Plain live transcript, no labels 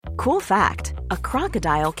Cool fact, a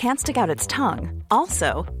crocodile can't stick out its tongue.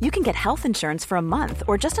 Also, you can get health insurance for a month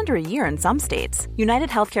or just under a year in some states. United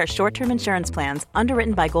Healthcare short-term insurance plans,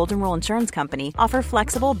 underwritten by Golden Rule Insurance Company, offer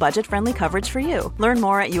flexible, budget-friendly coverage for you. Learn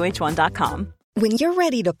more at uh1.com. When you're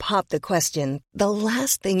ready to pop the question, the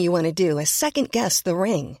last thing you want to do is second-guess the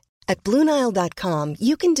ring. At BlueNile.com,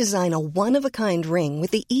 you can design a one-of-a-kind ring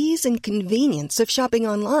with the ease and convenience of shopping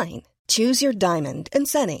online. Choose your diamond and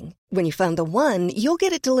setting. When you find the one, you'll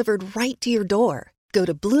get it delivered right to your door. Go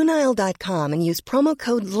to BlueNile.com and use promo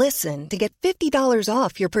code LISTEN to get $50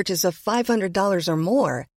 off your purchase of $500 or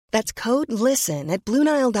more. That's code LISTEN at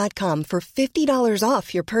BlueNile.com for $50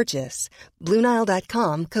 off your purchase.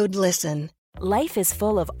 BlueNile.com, code LISTEN. Life is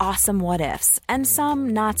full of awesome what-ifs, and some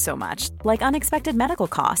not so much, like unexpected medical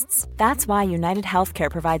costs. That's why United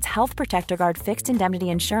Healthcare provides Health Protector Guard fixed indemnity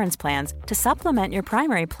insurance plans to supplement your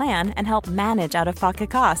primary plan and help manage out-of-pocket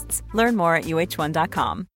costs. Learn more at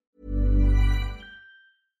uh1.com.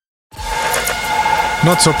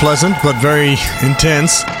 Not so pleasant, but very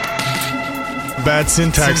intense. Bad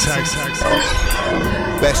syntax.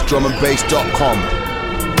 BestDrumAndBass.com.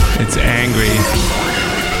 It's angry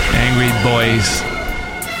boys.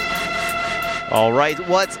 All right,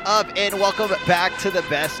 what's up, and welcome back to the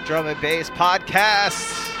Best Drum and Bass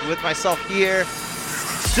podcast with myself here.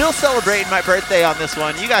 Still celebrating my birthday on this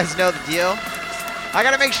one. You guys know the deal. I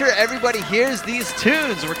got to make sure everybody hears these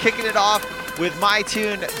tunes. We're kicking it off with my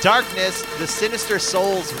tune, Darkness, the Sinister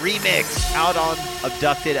Souls remix, out on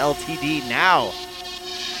Abducted LTD now.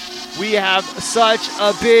 We have such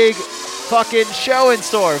a big fucking show in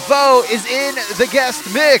store. Vo is in the guest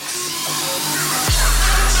mix.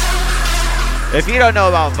 If you don't know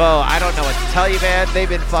about Vo, I don't know what to tell you, man. They've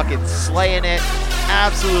been fucking slaying it.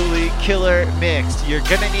 Absolutely killer mix. You're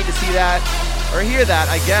gonna need to see that or hear that,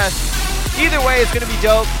 I guess. Either way, it's gonna be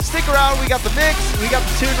dope. Stick around. We got the mix, we got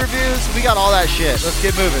the tune reviews, we got all that shit. Let's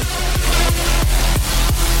get moving.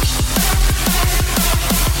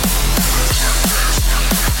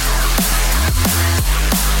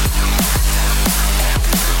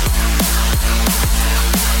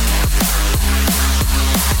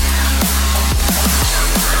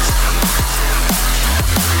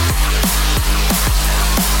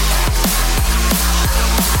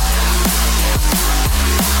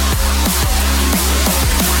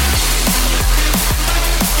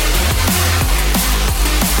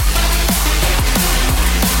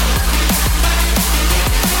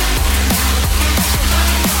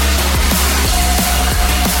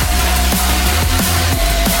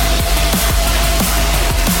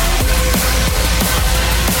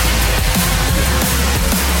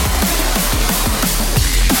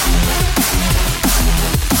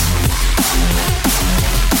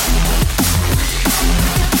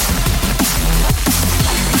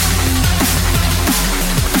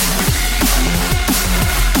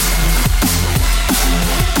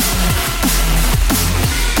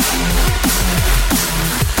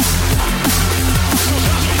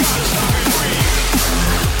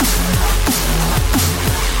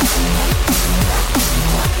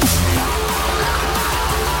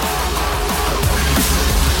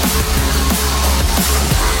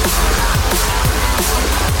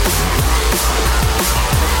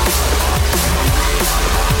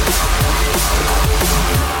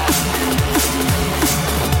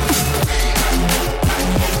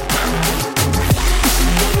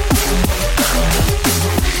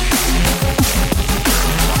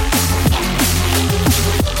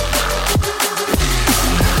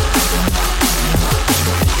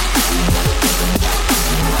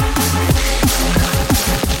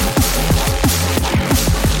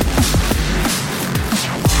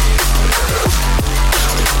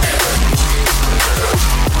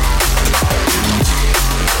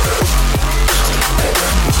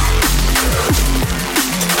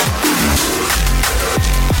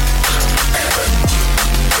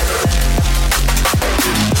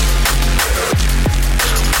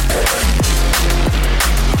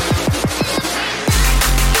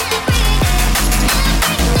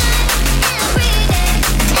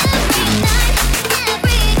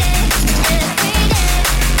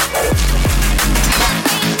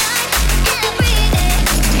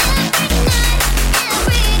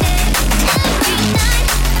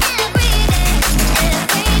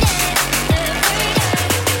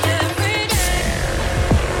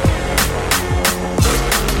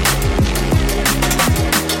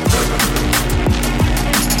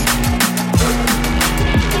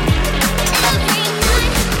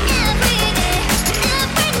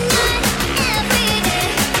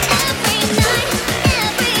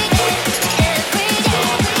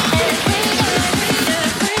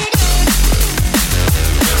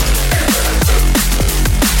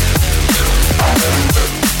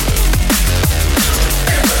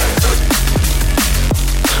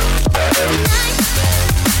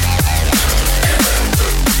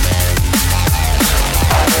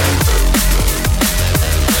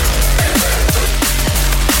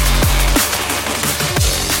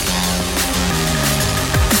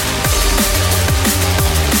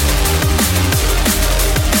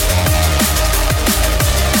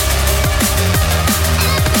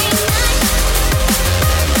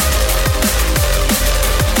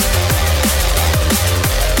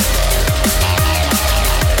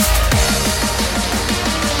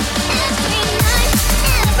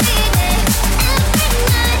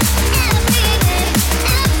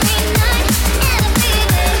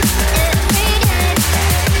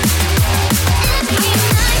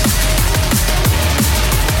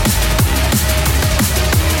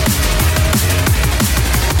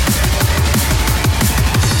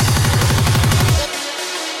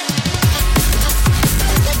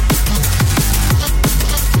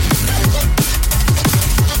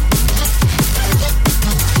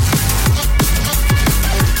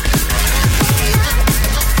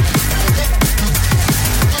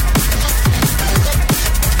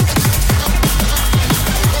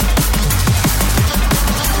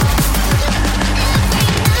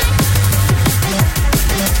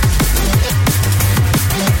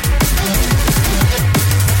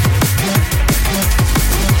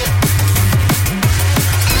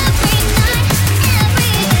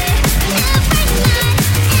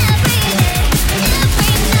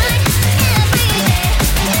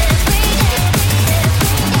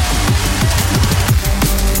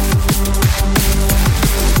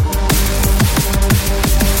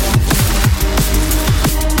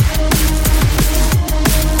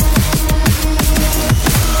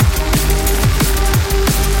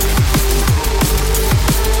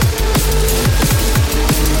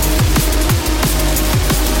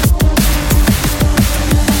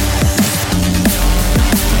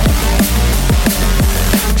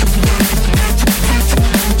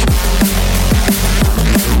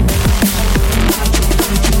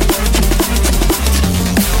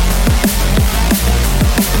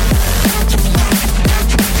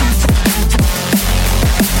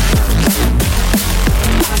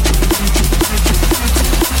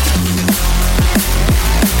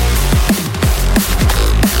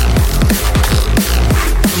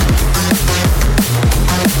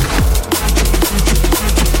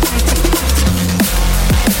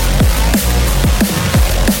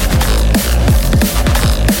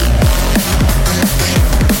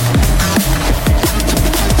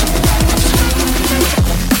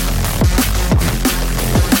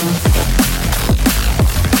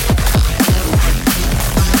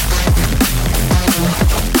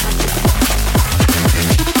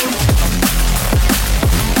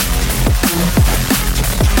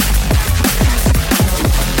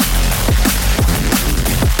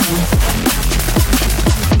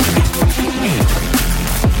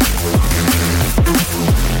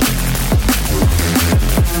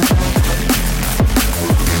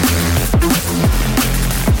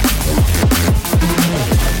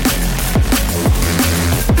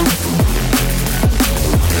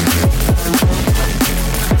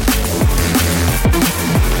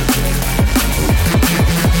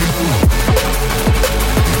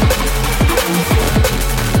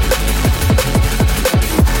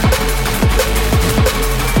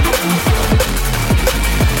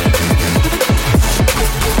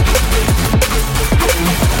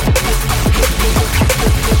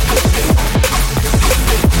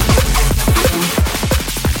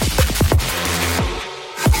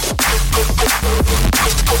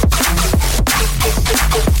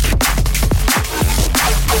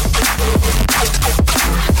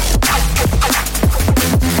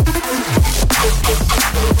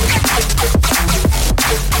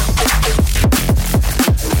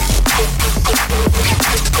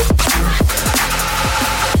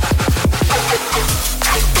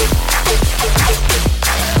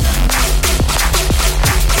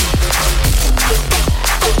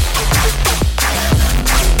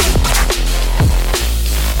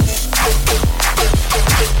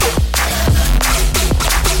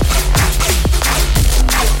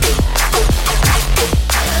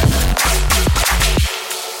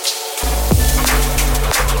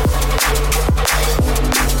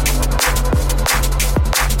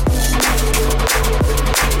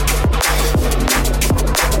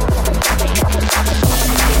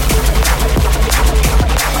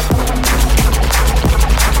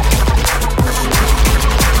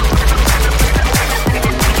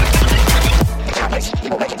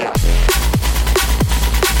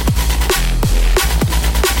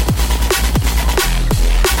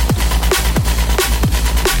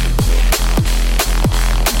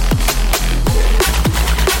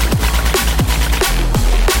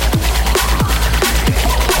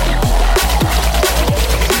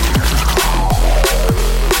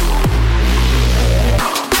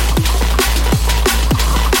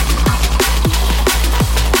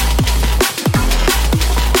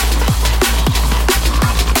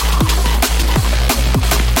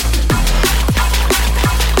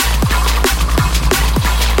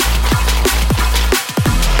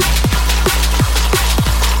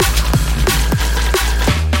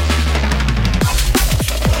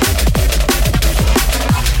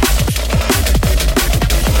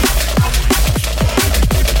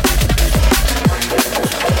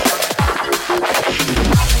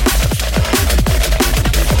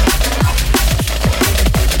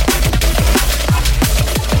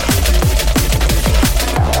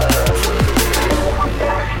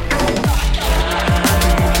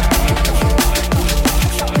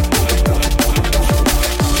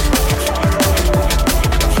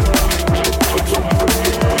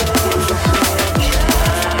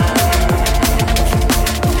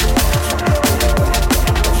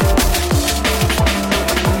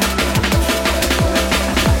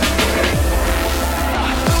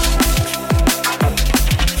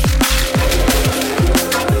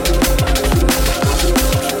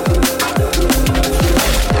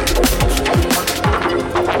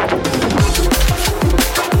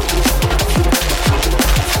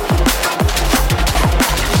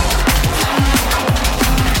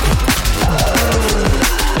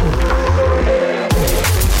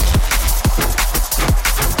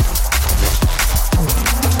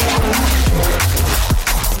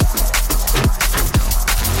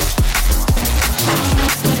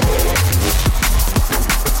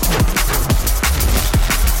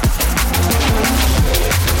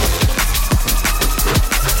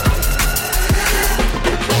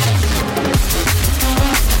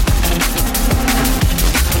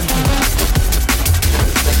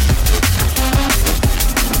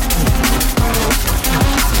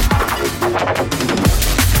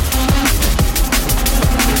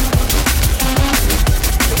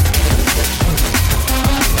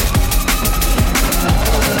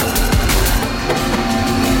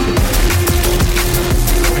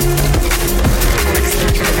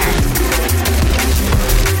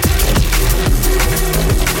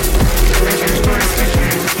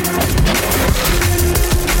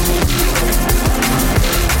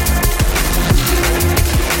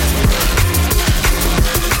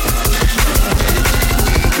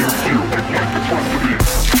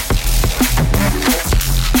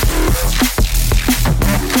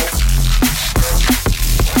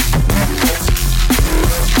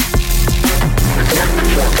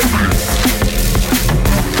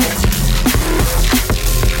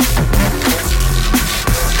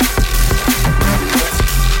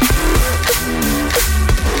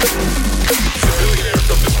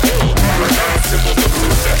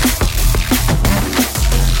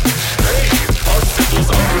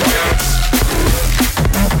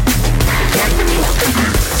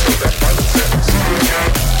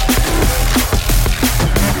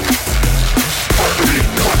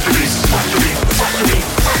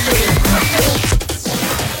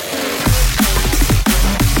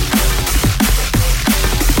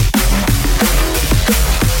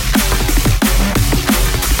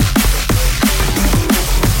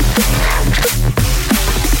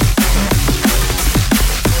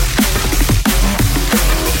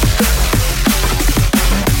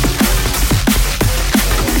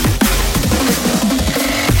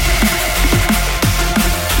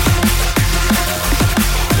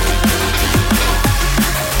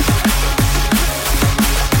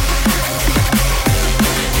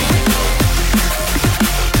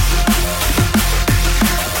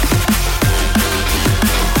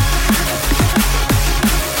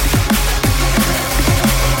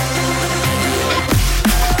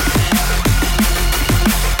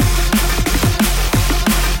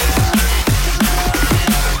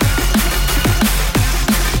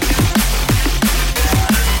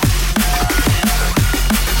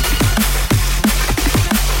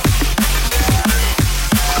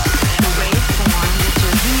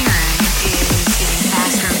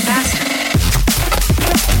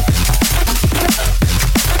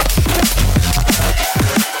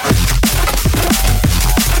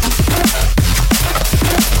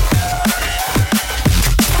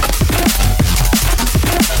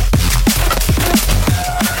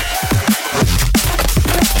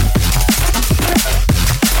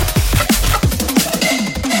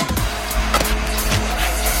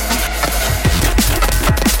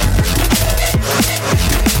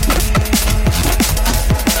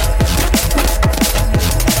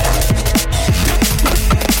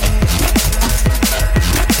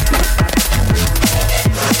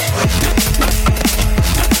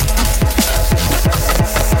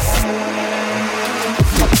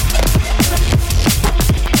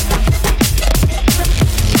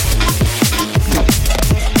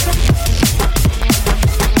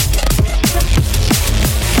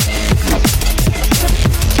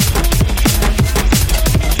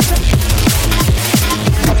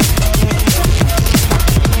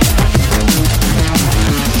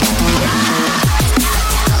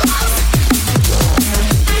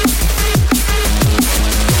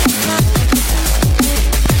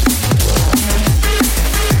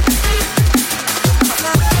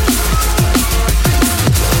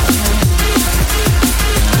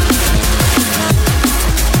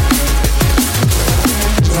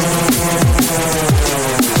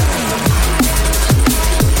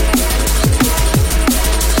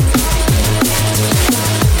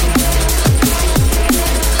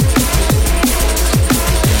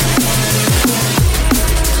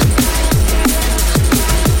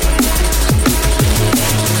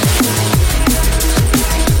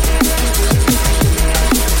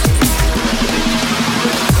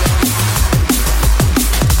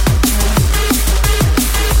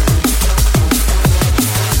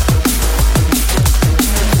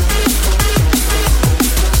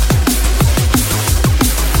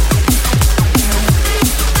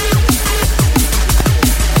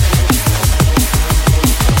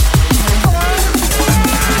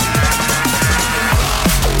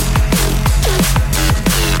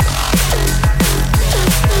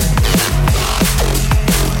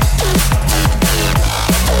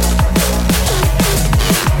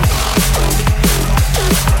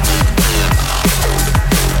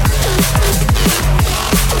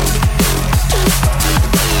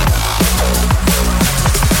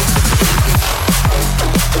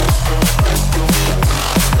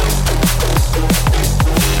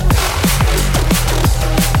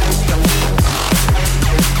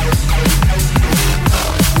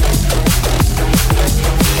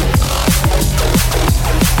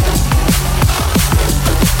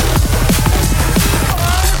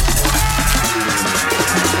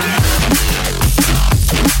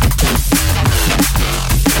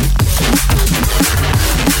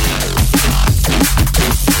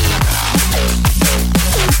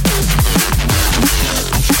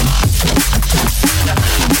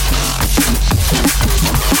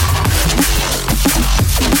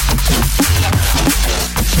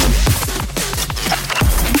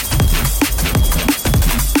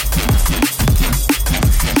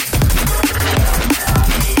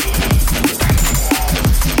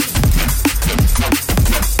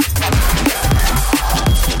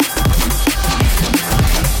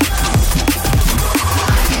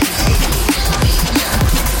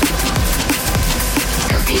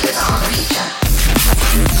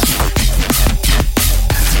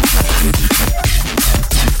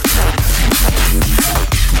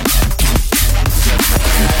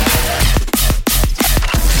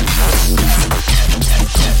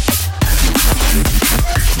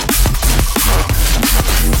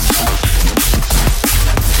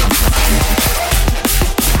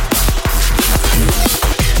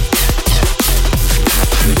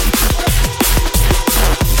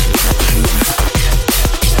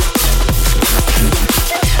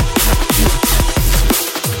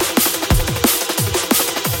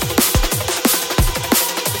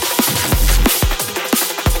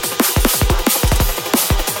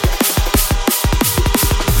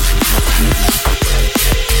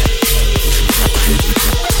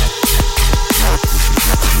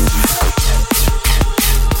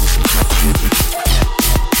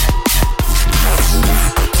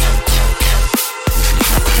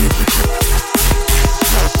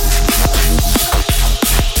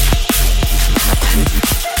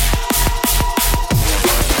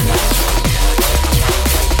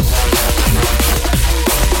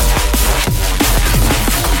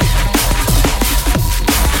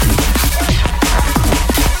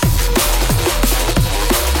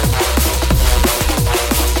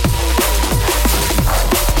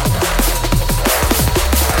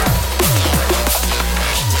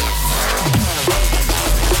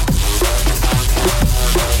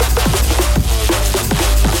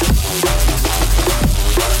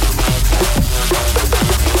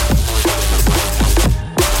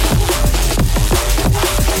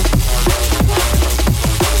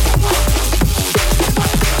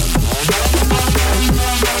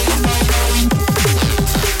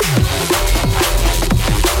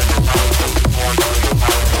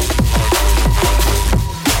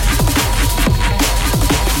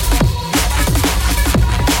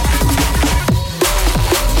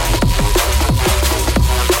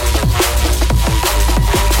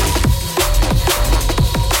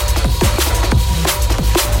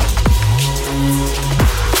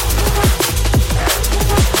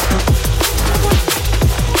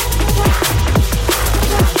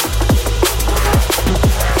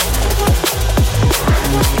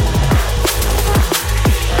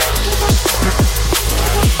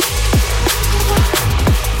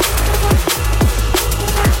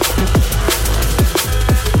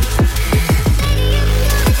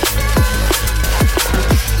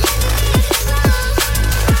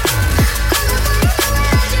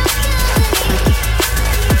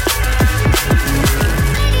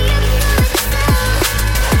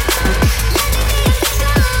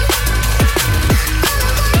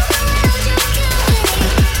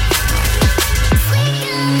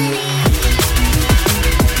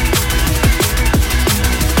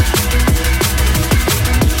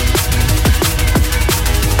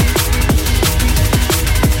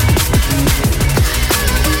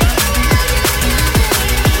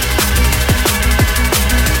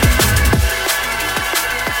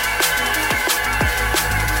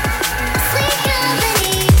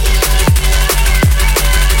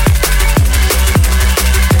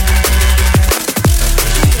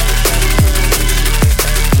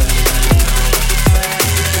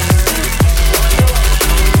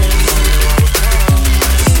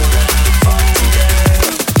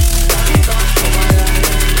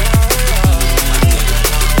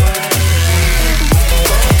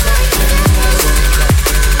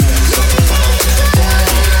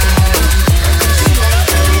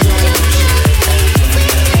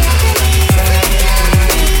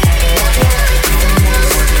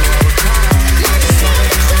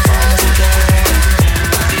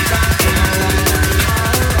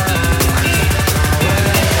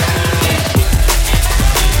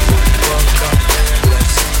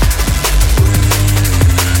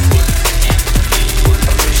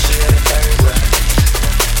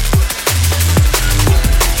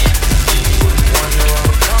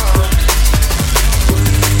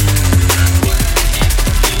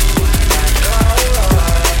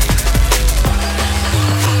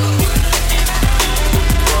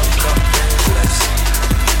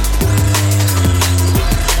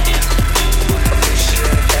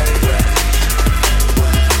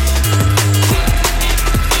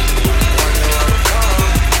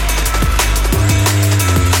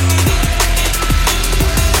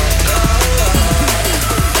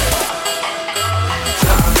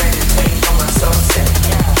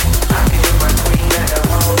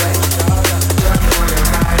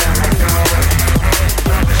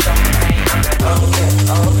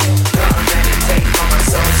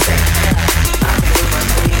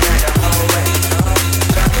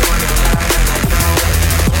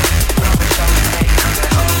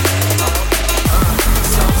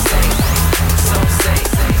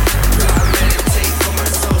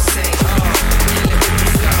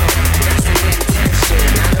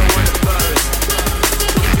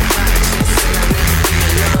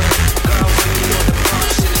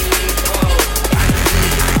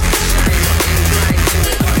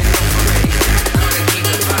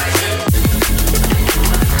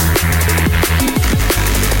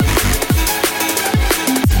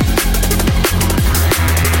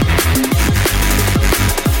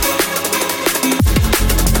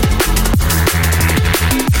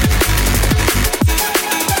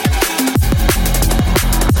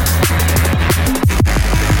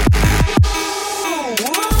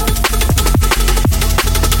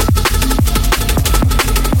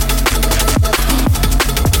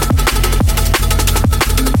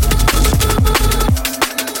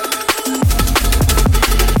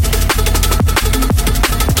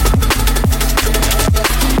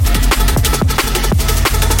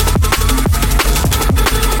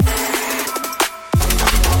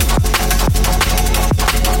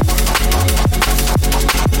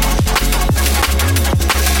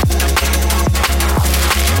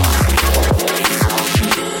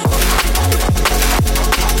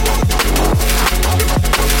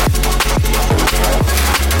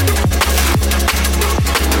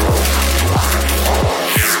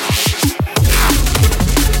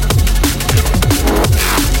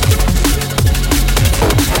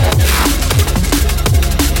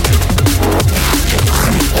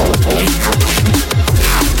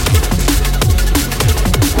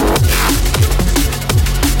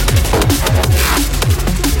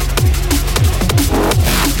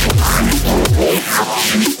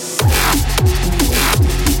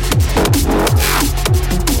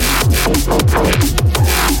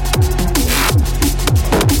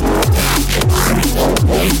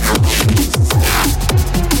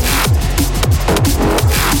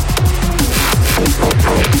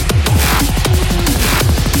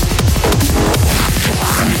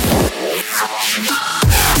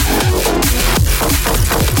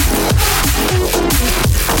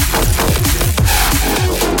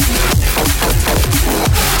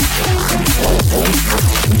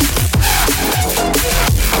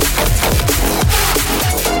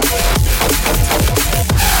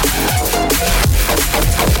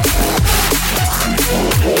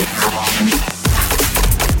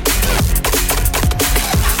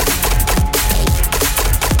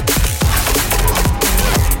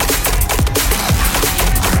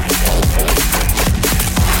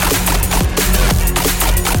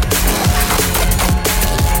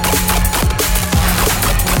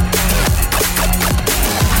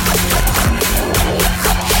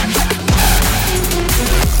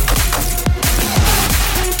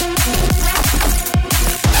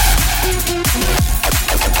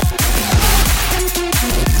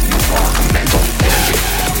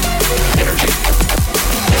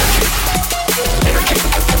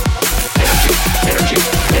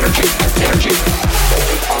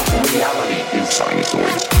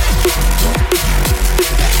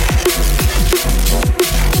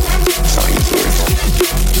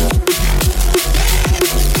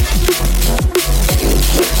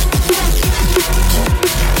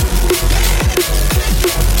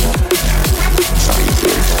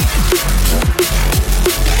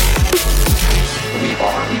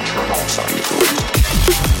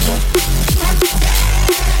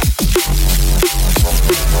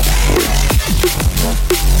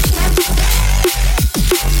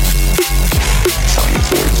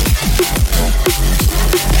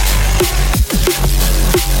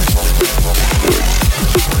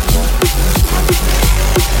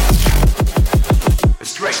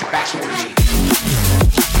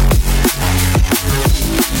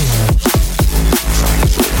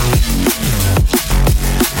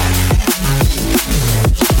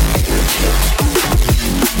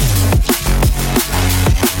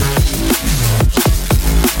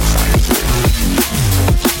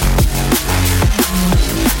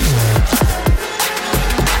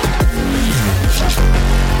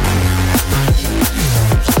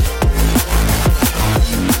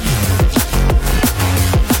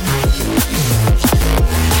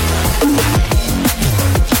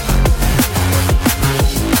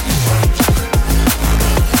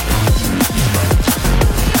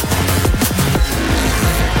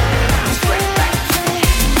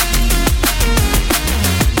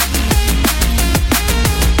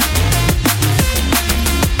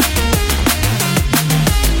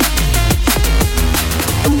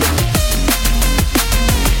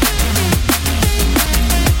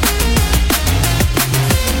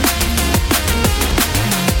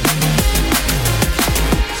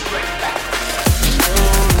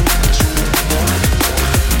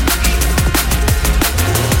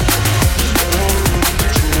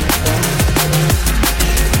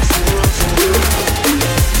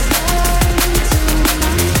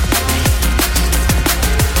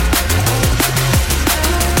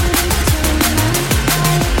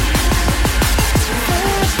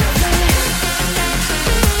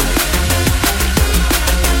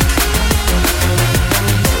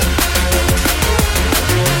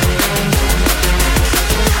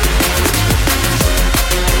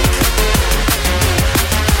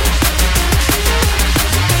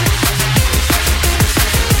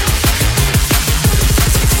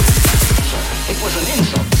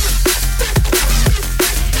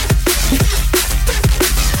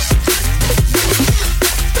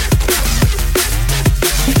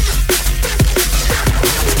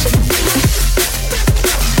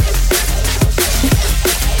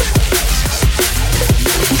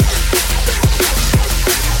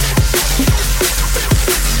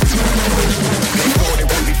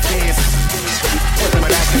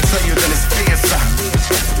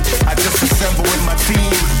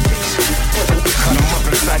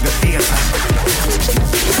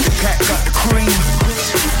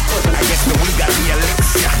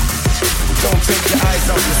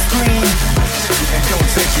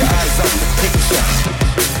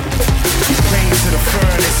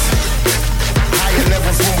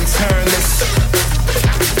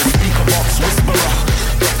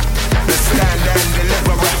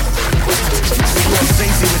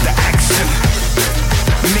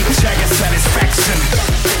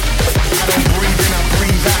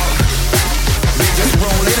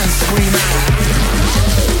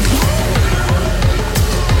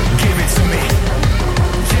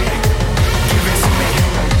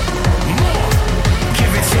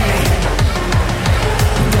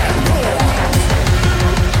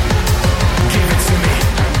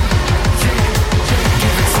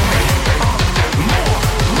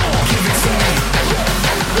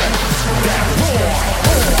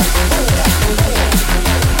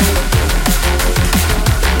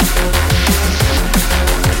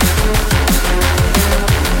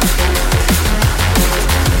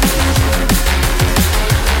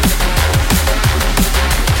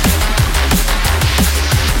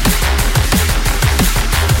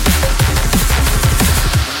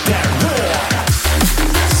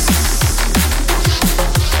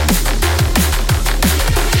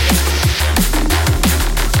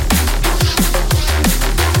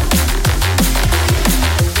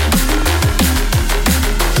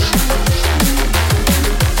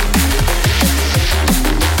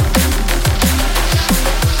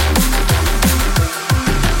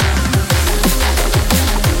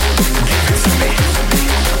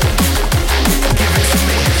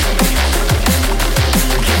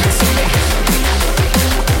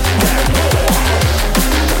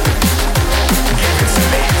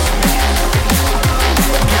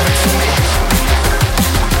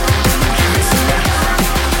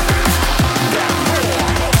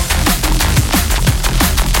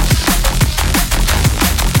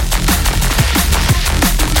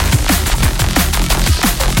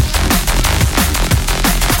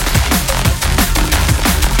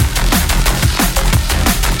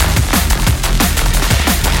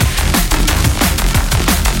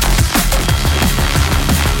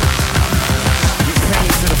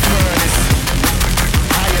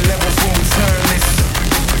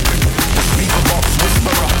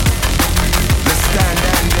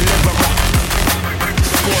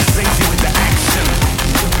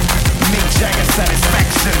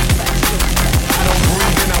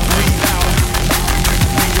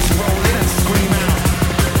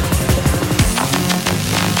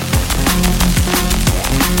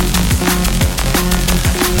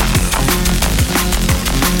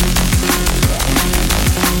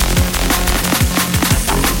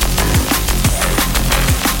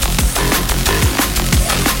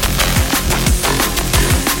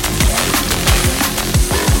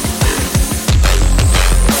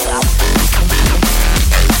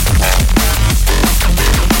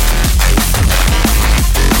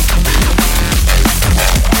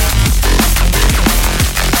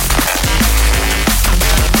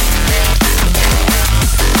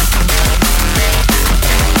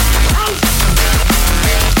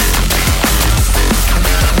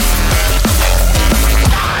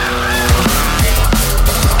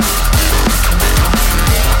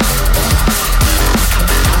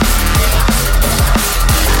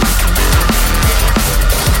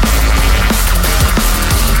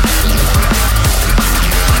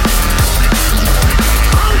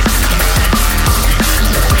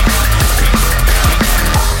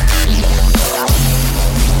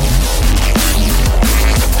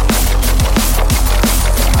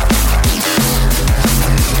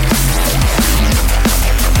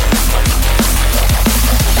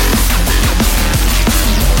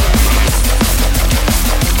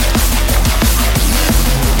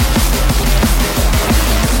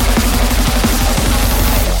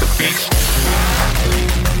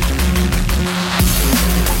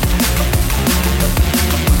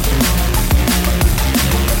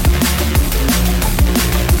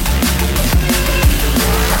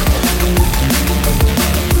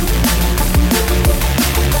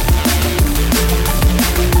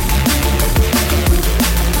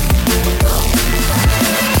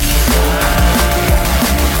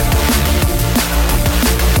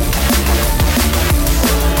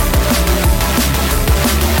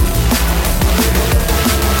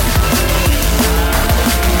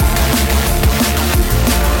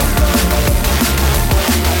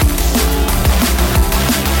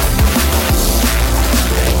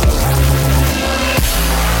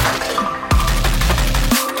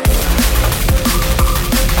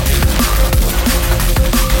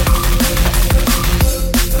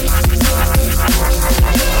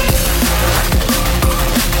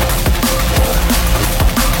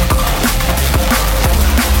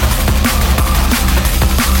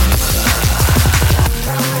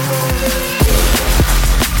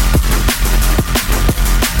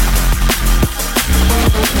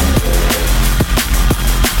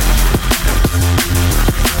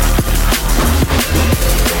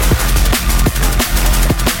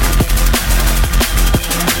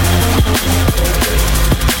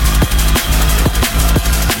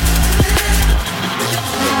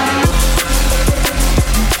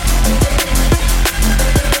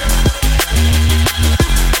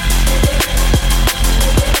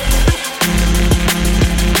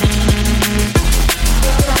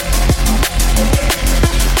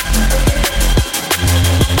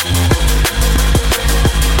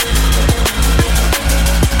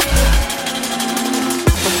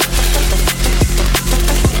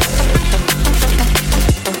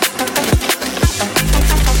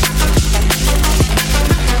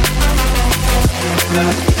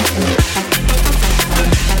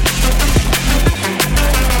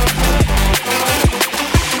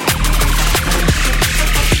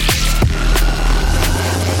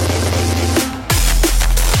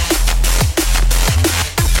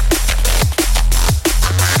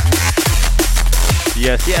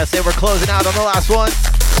 Yes, and we're closing out on the last one.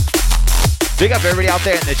 Big up everybody out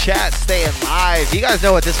there in the chat, staying live. You guys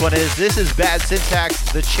know what this one is. This is Bad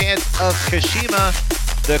Syntax, The Chant of Kashima,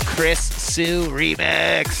 the Chris Sue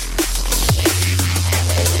remix.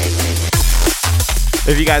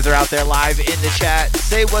 If you guys are out there live in the chat,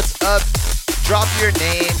 say what's up. Drop your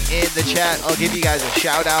name in the chat. I'll give you guys a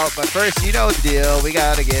shout out. But first, you know the deal. We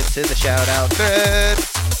gotta get to the shout out thread.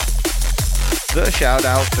 The shout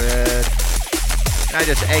out thread. And I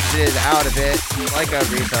just exited out of it like a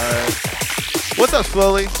retard. What's up,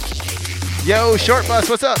 Slowly? Yo, Short Bus,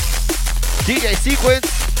 what's up? DJ Sequence.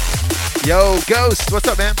 Yo, Ghost, what's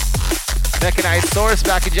up, man? Mechanized Source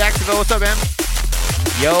back in Jacksonville, what's up, man?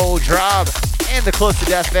 Yo, Drob and the Close to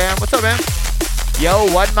Death fam, what's up, man? Yo,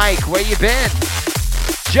 One Mike, where you been?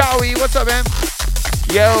 Joey, what's up, man?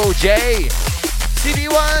 Yo, Jay,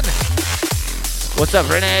 CB1. What's up,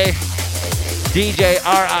 Renee? DJ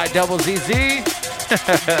RIZZ.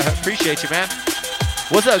 Appreciate you, man.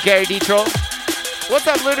 What's up, Gary D-Troll? What's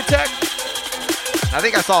up, Lunatic? I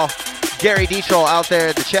think I saw Gary D-Troll out there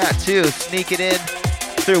in the chat, too, sneaking in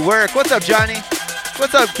through work. What's up, Johnny?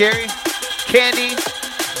 What's up, Gary? Candy,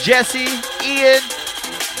 Jesse, Ian,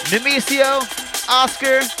 Nemesio,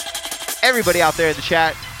 Oscar, everybody out there in the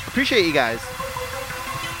chat. Appreciate you guys.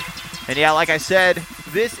 And yeah, like I said,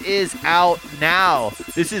 this is out now.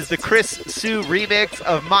 This is the Chris Sue remix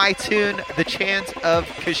of my tune, The Chant of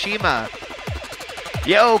Kashima.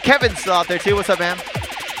 Yo, Kevin's still out there too. What's up, man?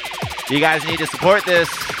 You guys need to support this.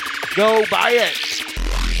 Go buy it.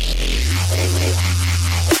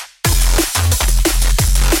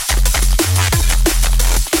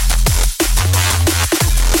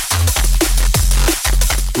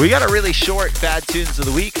 We got a really short Bad Tunes of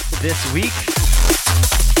the Week this week.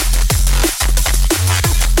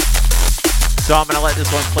 So I'm going to let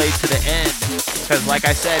this one play to the end. Because like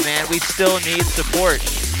I said, man, we still need support.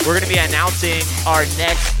 We're going to be announcing our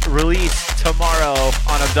next release tomorrow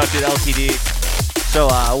on Abducted LTD. So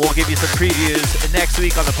we'll give you some previews next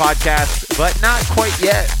week on the podcast, but not quite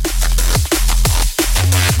yet.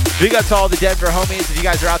 Big up to all the Denver homies. If you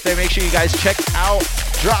guys are out there, make sure you guys check out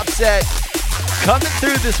Drop Set. Coming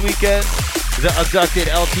through this weekend, the Abducted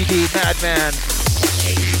LTD Madman.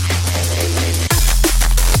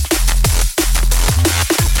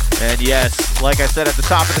 And yes, like I said at the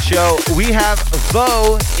top of the show, we have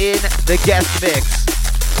Vo in the guest mix.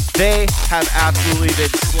 They have absolutely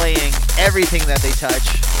been slaying everything that they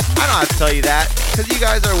touch. I don't have to tell you that, because you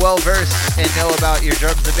guys are well versed and know about your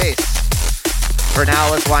drums and bass. For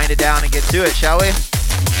now, let's wind it down and get to it, shall we?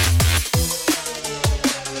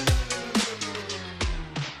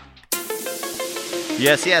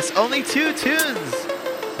 Yes, only 2 tunes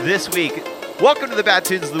this week. Welcome to the Bad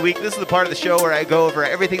Tunes of the Week. This is the part of the show where I go over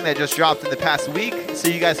everything that just dropped in the past week, so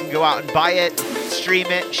you guys can go out and buy it, stream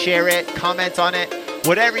it, share it, comment on it,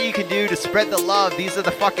 whatever you can do to spread the love. These are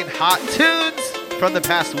the fucking hot tunes from the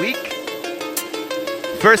past week.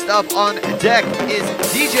 First up on deck is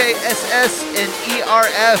DJ SS and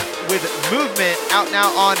ERF with Movement, out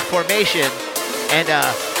now on Formation. And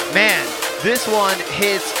man, this one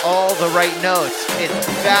hits all the right notes. It's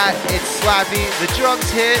fat, it's slappy, the drums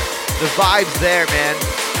hit, the vibe's there, man.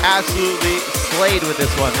 Absolutely slayed with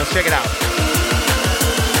this one. Let's check it out.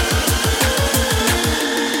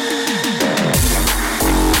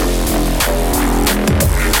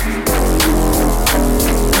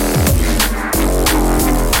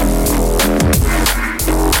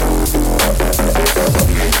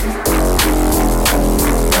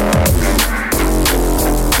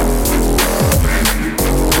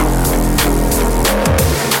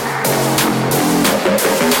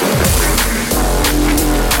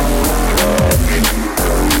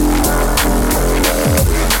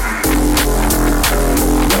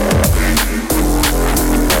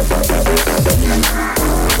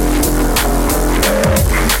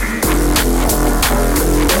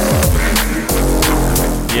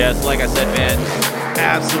 Yes, like I said, man,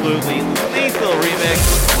 absolutely lethal remix.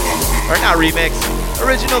 Or not remix,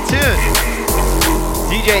 original tune.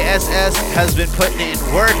 DJ SS has been putting in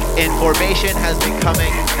work, and Formation has been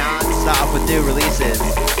coming non-stop with new releases.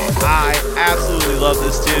 I absolutely love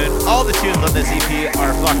this tune. All the tunes on this EP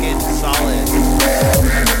are fucking solid.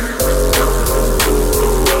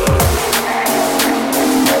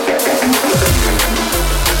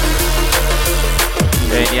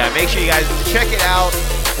 And yeah, make sure you guys check it out.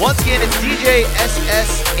 Once again, it's DJ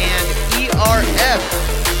SS and ERF,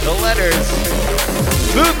 the letters.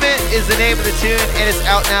 Movement is the name of the tune, and it's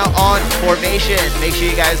out now on Formation. Make sure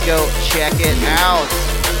you guys go check it out.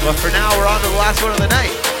 But for now, we're on to the last one of the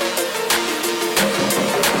night.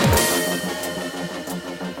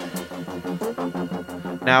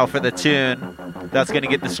 Now for the tune that's going to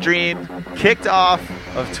get the stream kicked off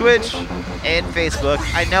of Twitch and Facebook.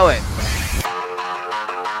 I know it.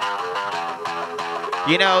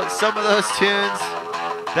 You know, some of those tunes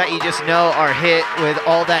that you just know are hit with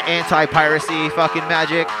all that anti-piracy fucking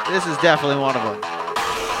magic. This is definitely one of them.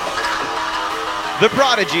 The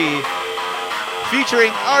Prodigy, featuring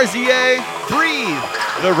RZA, Breathe,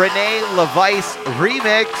 the Renee LeVice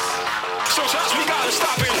remix. Sometimes we gotta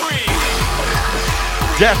stop and breathe.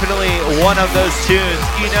 Definitely one of those tunes.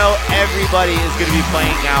 You know everybody is going to be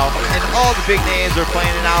playing out, and all the big names are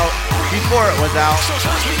playing it out before it was out.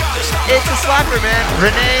 Sometimes we gotta stop. It's a slapper, man.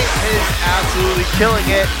 Renee is absolutely killing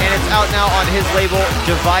it, and it's out now on his label,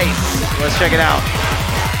 Device. Let's check it out.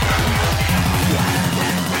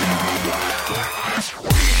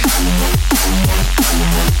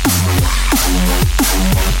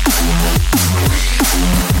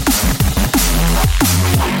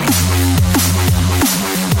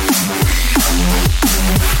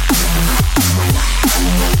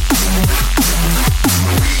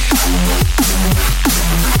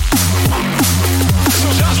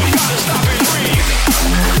 Sometimes we gotta stop and breathe.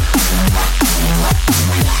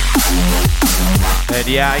 And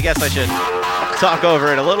yeah, I guess I should talk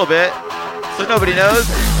over it a little bit so nobody knows.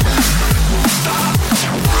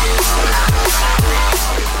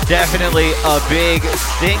 Definitely a big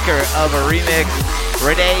stinker of a remix.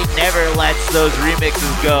 Renee never lets those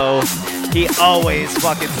remixes go. He always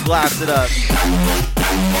fucking slaps it up.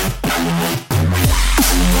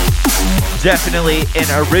 Definitely an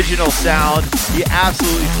original sound. He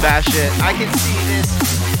absolutely smashed it. I can see this,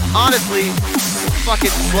 honestly, fucking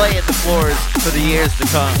slaying the floors for the years to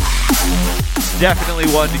come. Definitely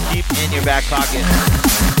one to keep in your back pocket.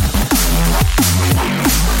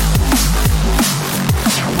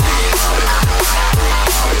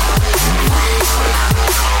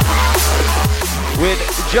 With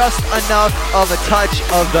just enough of a touch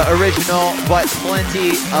of the original, but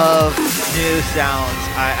plenty of new sounds.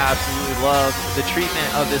 I absolutely love the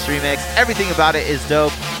treatment of this remix. Everything about it is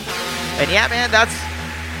dope. And yeah, man, that's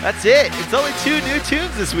it. It's only 2 new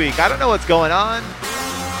tunes this week. I don't know what's going on.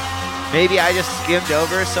 Maybe I just skimmed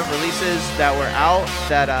over some releases that were out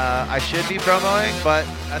that I should be promoting, but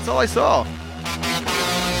that's all I saw.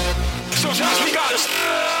 Sometimes we gotta stop.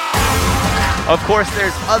 Of course,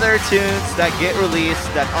 there's other tunes that get released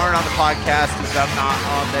that aren't on the podcast because I'm not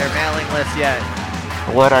on their mailing list yet.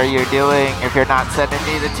 What are you doing if you're not sending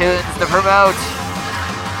me the tunes to promote?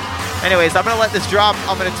 Anyways, I'm going to let this drop.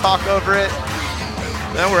 I'm going to talk over it.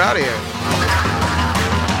 Then we're out of here.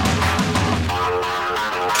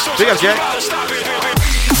 Big up, Jack.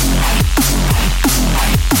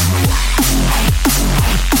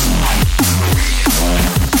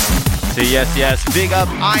 So yes, big up.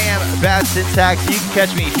 I am Bad Syntax. You can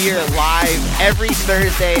catch me here live every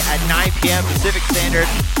Thursday at 9 p.m. Pacific Standard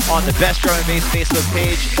on the Best Drum and Bass Facebook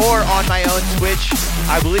page or on my own Twitch.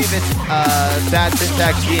 I believe it's Bad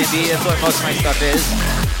Syntax DNB. That's what most of my stuff is.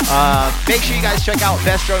 Make sure you guys check out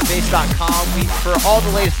bestdrumandbass.com for all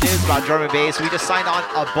the latest news about drum and bass. We just signed on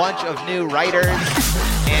a bunch of new writers,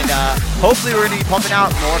 and hopefully we're going to be pumping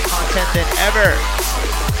out more content than ever.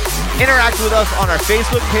 Interact with us on our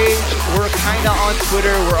Facebook page. We're kind of on Twitter.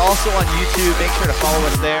 We're also on YouTube. Make sure to follow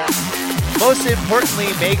us there. Most importantly,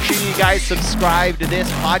 make sure you guys subscribe to this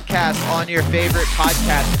podcast on your favorite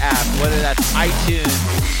podcast app, whether that's iTunes,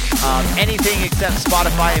 anything except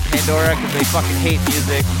Spotify and Pandora, because they fucking hate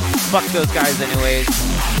music. Fuck those guys anyways.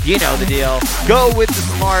 You know the deal. Go with the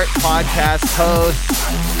smart podcast hosts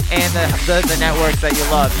and the networks that you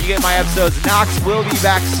love. You get my episodes. Knox will be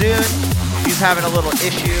back soon. He's having a little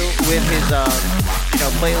issue with his,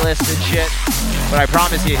 playlist and shit. But I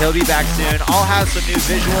promise you, he'll be back soon. I'll have some new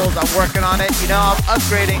visuals. I'm working on it. You know, I'm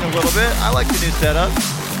upgrading a little bit. I like the new setup.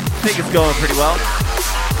 I think it's going pretty well.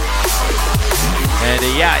 And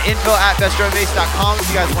info at bestdrumandbass.com if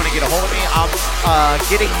you guys want to get a hold of me. I'm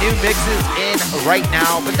getting new mixes in right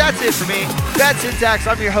now. But that's it for me. Bad Syntax.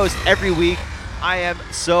 I'm your host every week. I am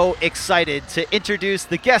so excited to introduce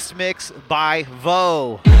the guest mix by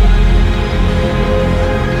Vo.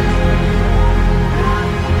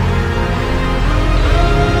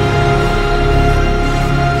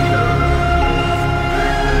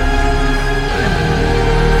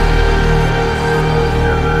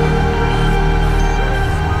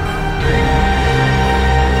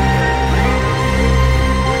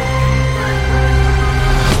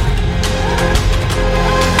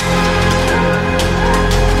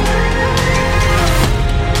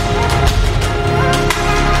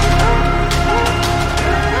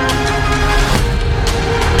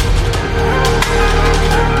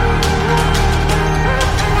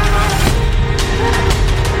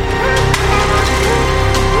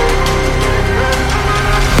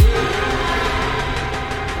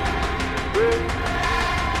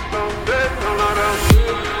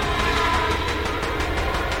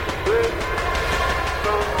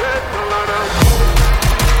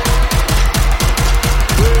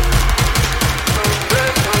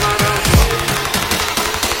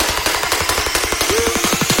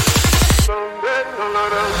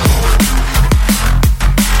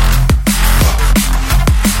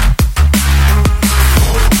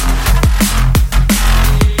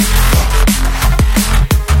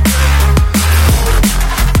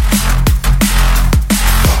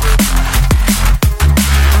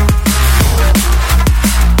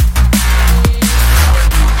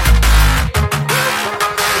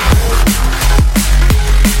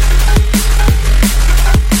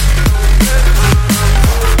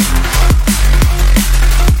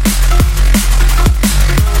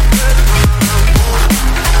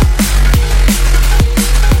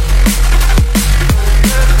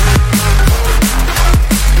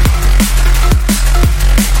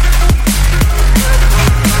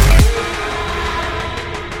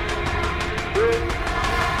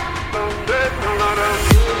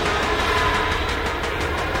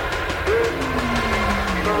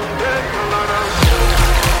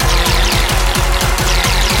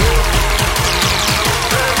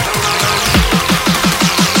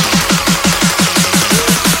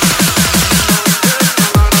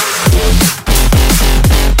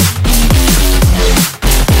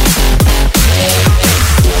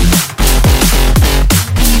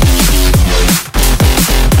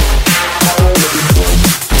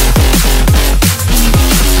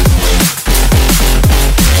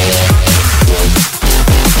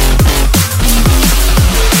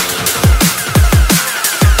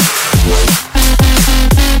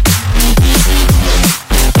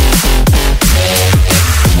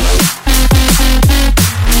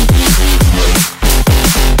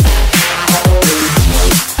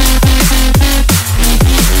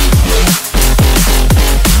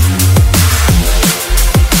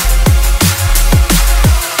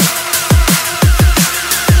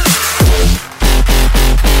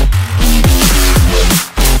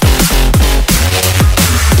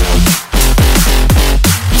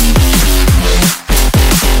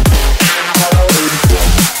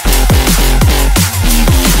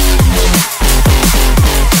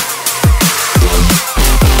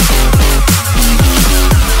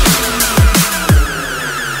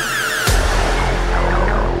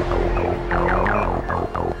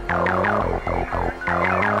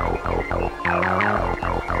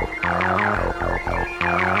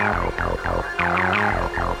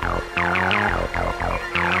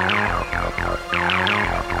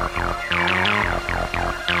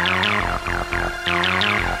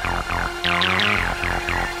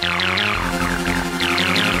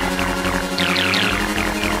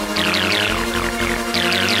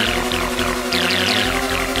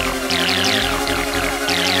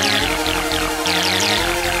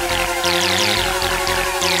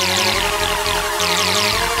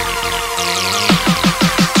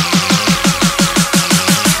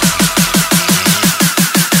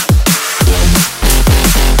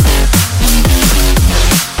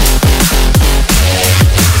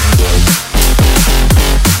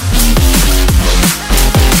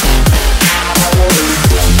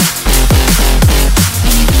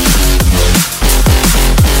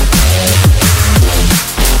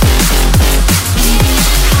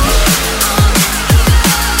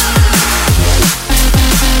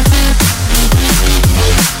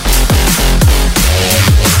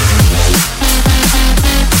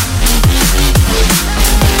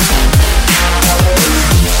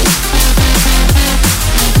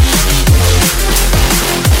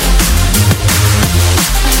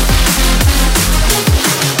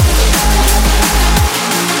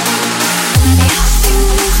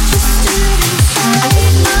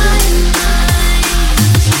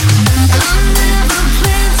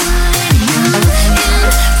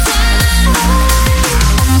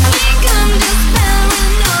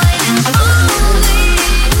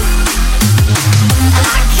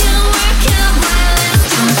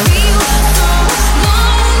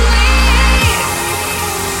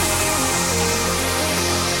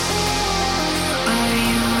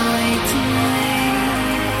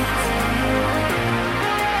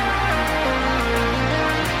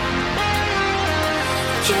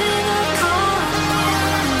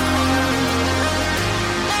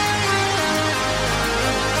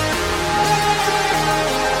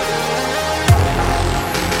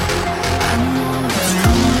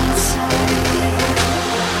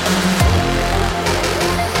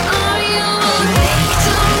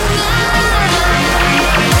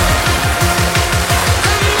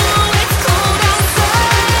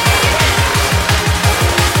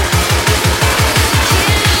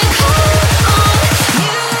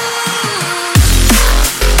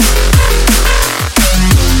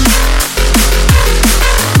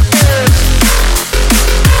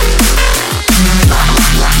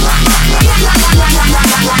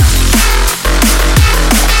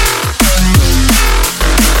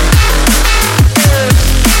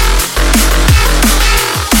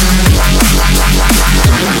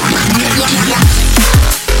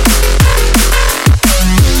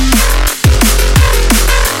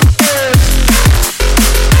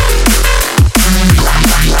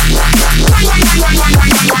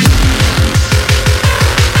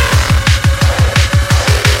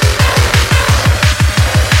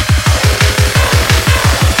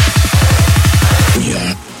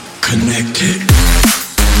 Connected.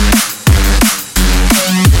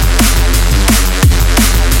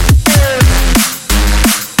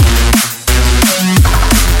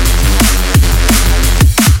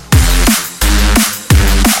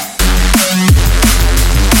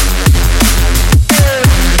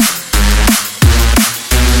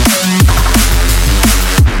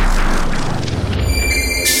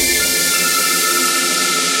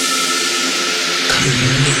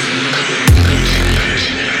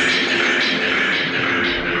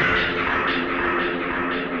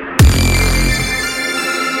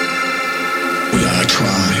 We are a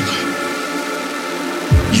tribe.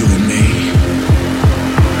 You and me.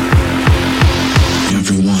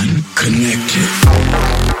 Everyone connected.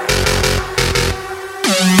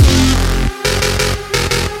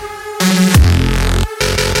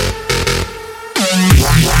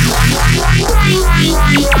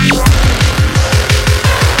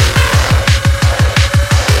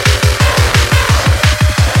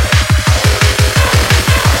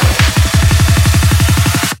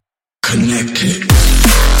 Connected.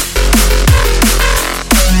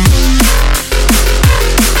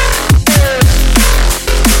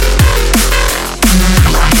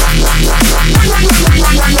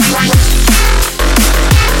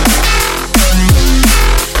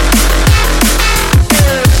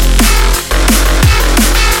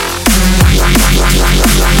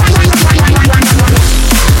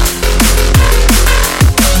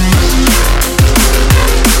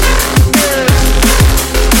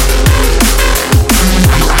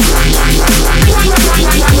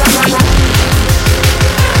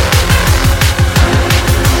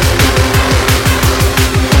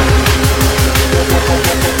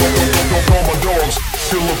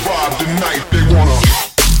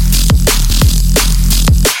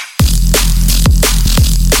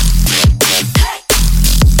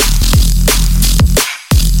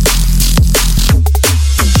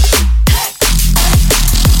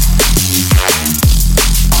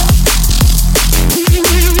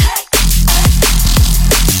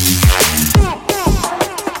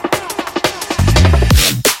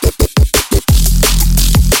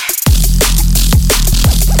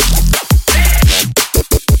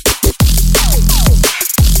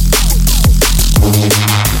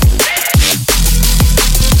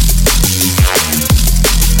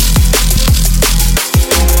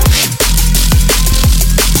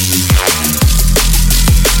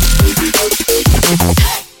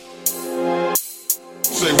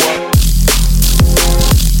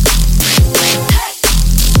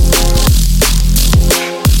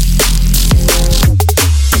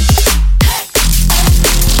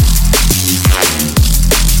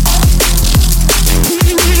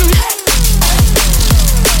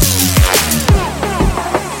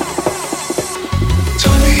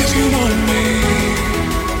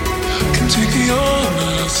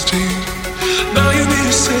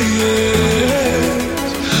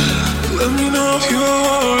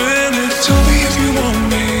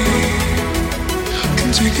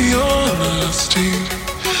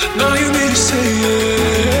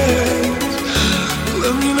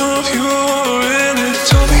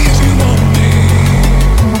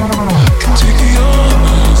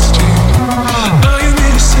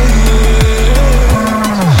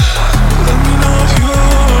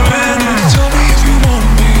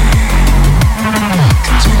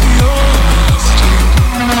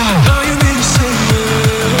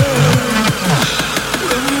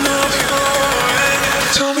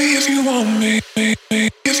 Tell me if you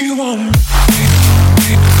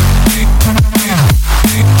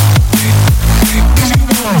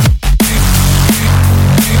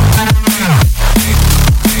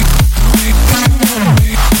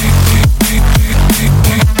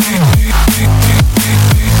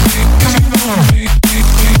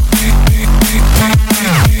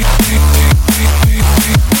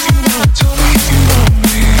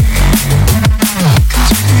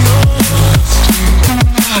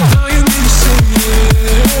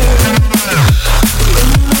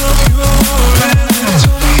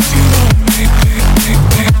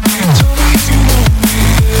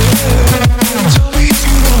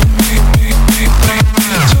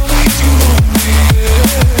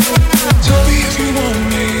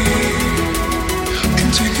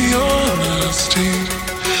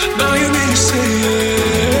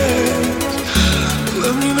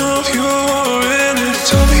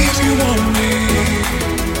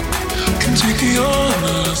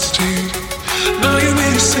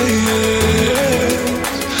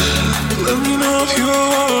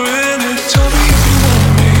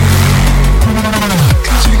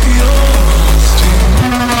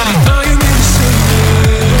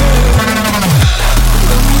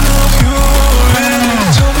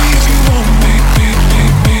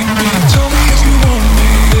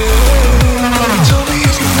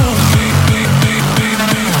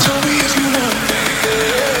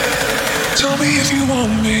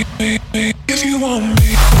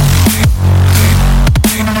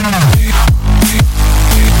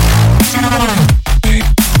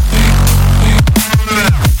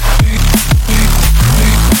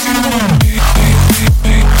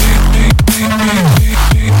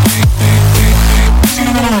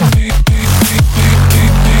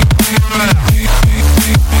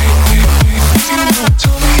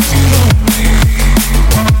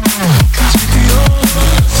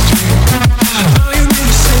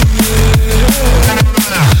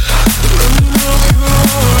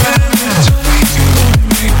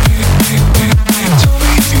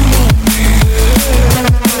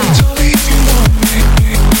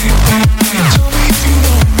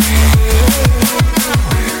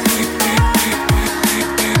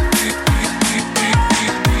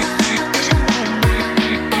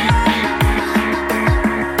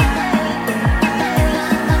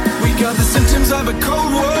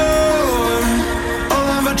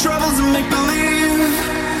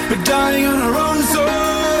We're dying on our own soil,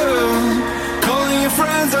 calling your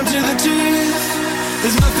friends onto the teeth.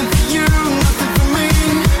 There's nothing for you, nothing for me,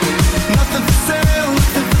 nothing for sale,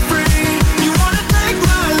 nothing for free. You wanna take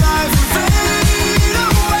my life and fade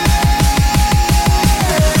away.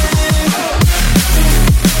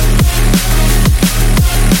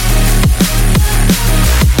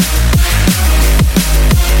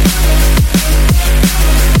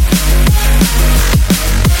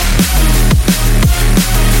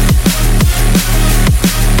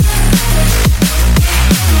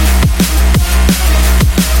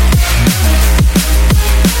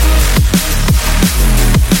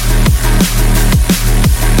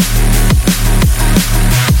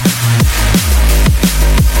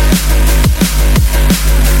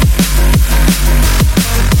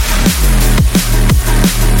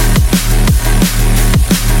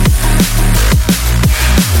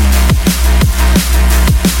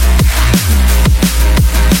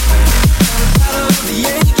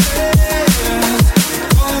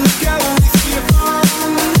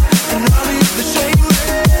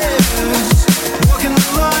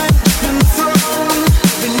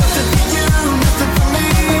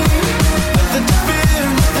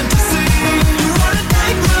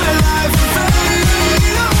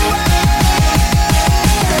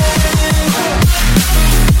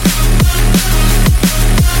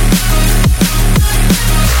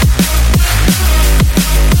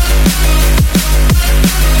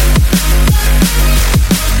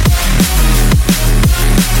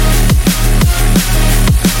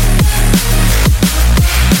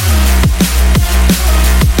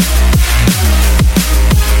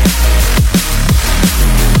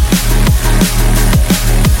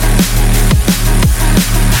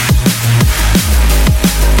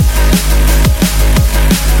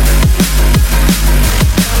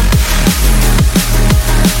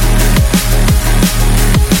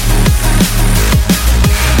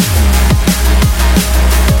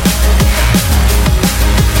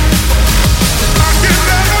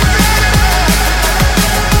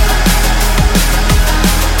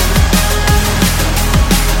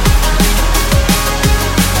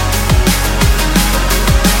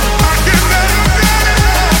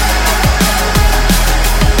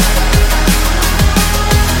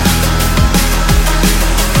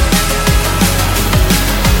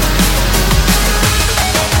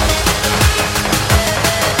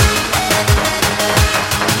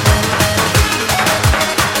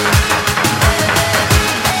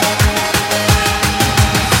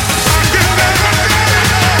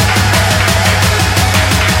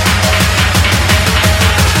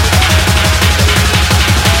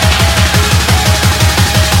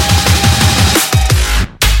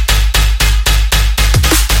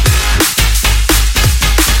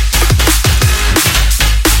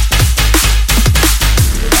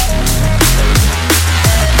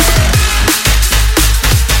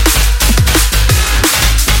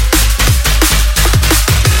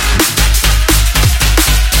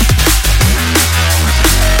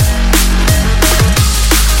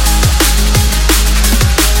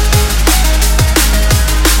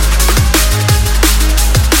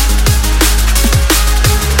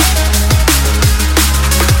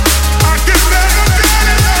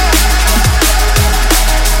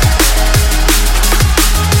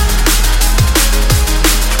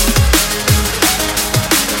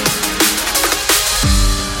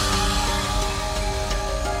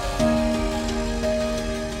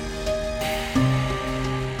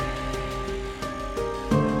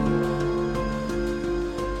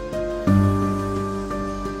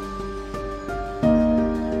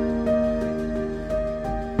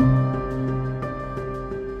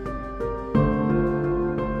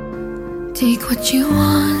 Take what you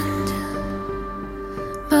want,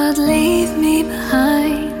 but leave me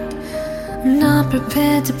behind. I'm not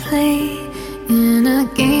prepared to play in a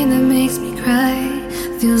game that makes me cry.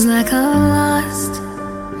 Feels like I'm lost,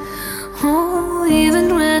 oh,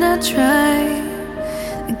 even when I try.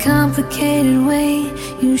 The complicated way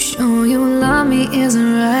you show you love me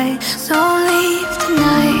isn't right. So leave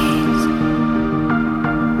tonight.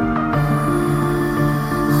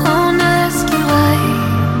 Won't ask you why.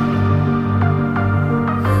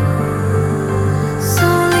 So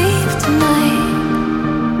leave tonight.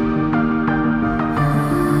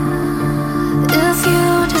 If you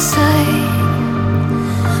decide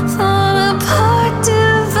for a part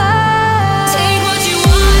divide, take what you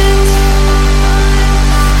want.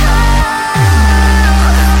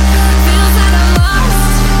 Feels like I'm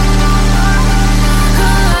lost.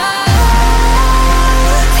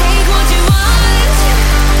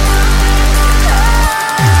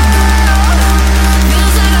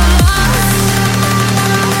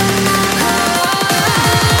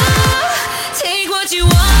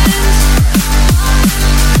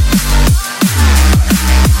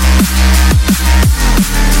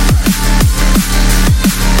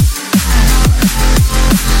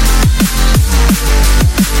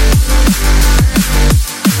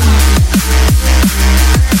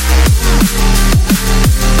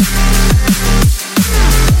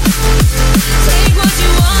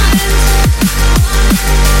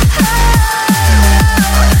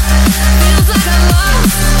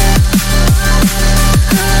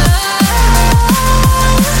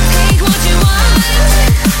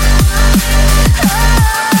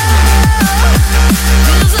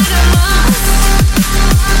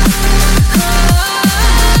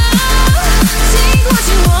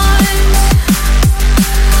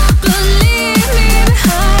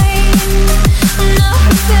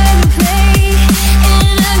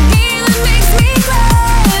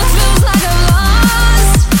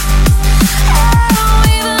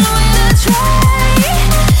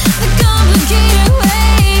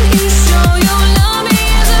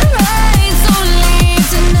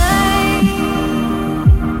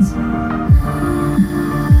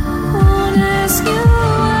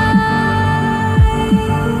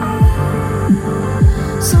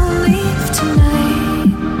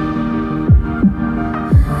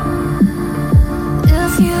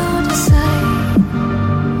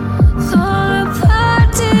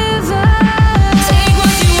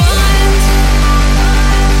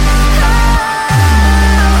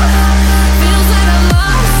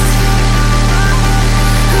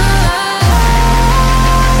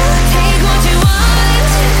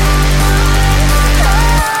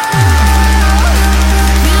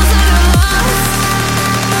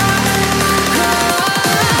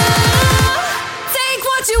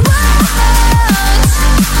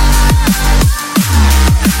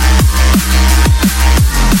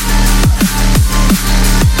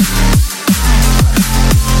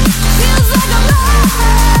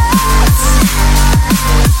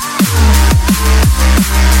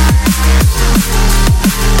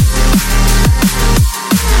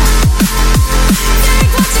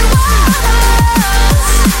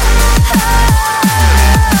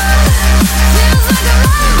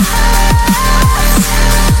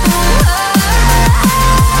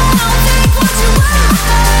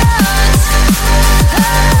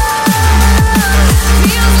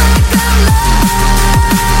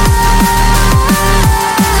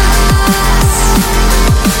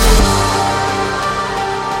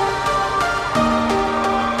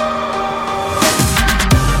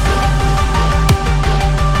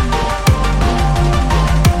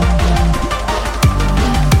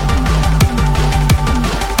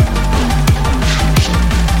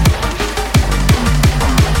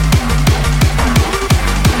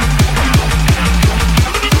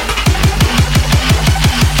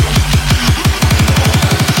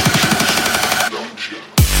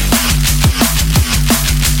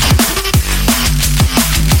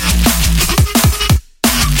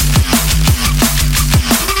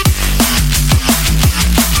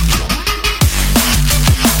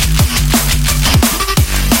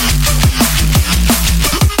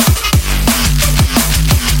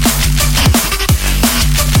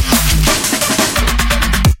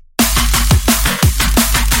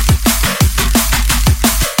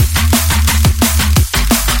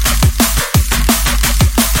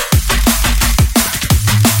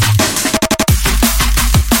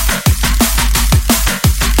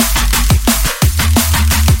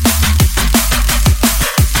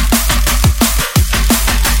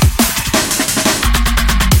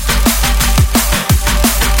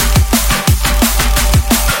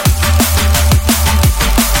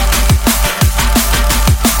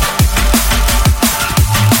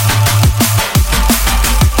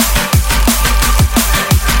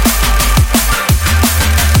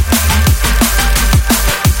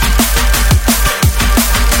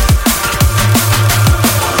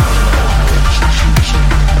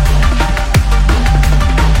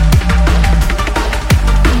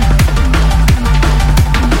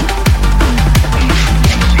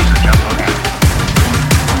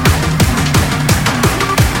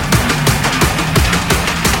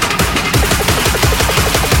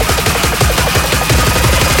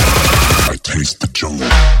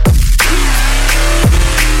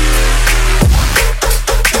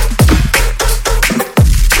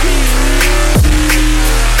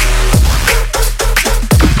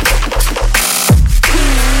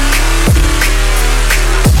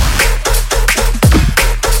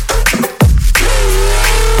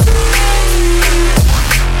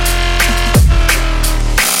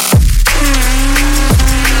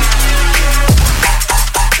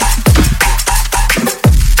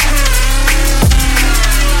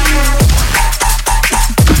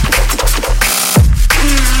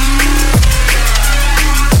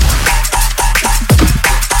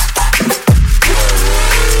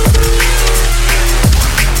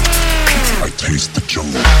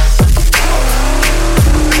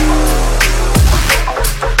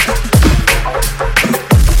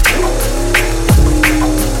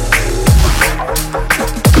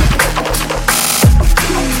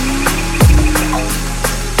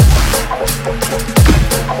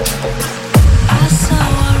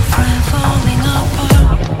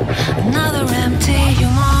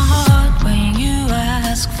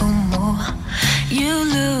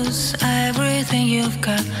 everything you've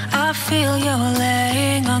got. I feel you're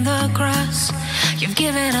laying on the grass. You've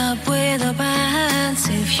given up with a chance.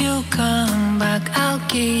 If you come back, I'll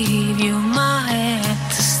give you my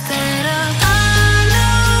hand to stand up. I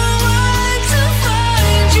know where to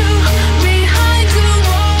find you behind the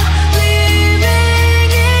wall.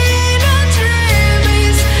 Living in a dream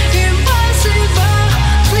is impossible.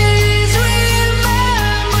 Please remember,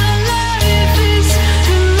 life is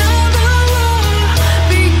another war.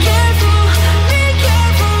 Be careful,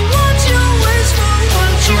 what you wish for,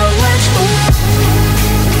 what you wish for.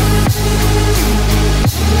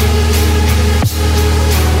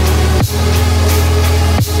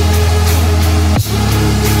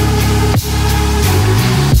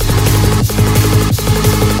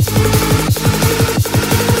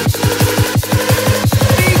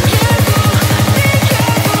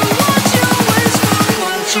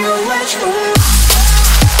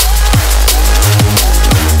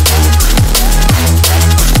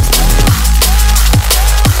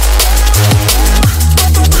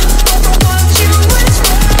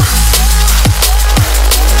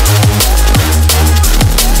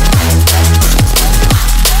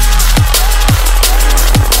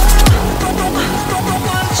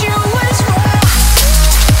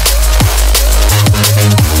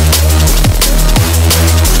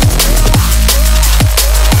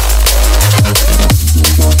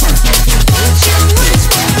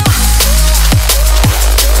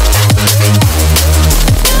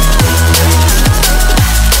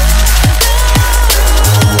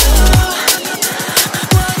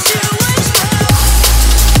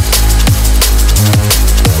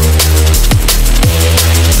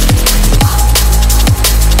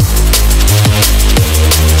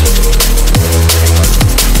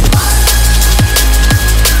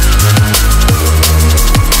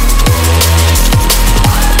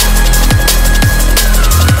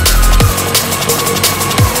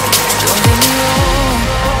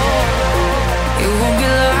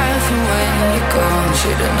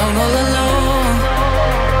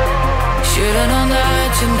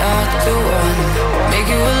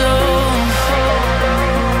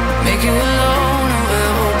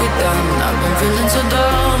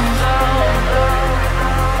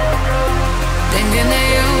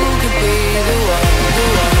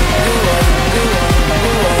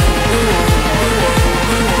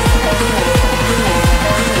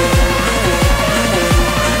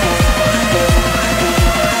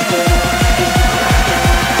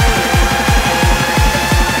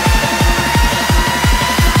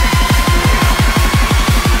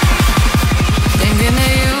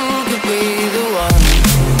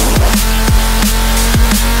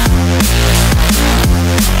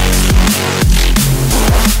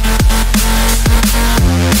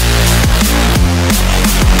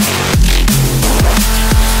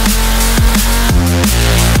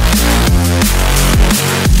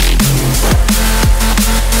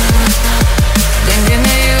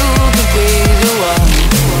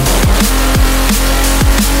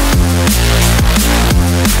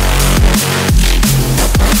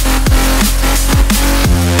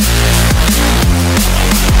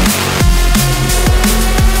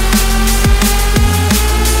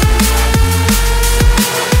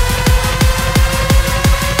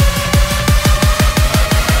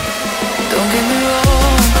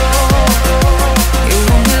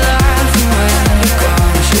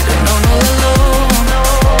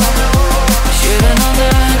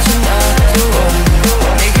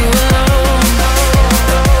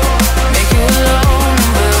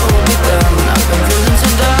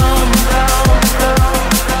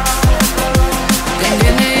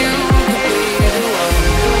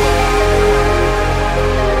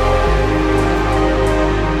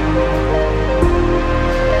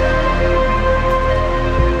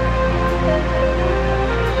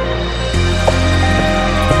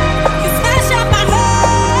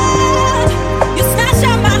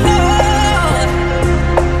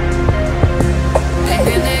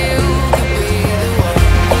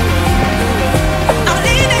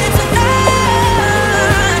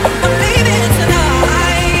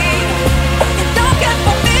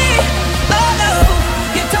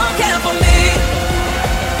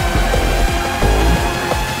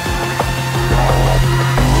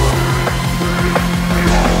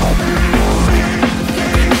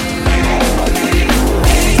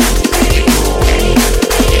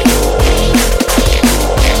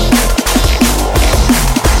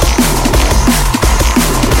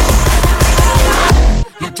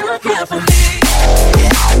 for me.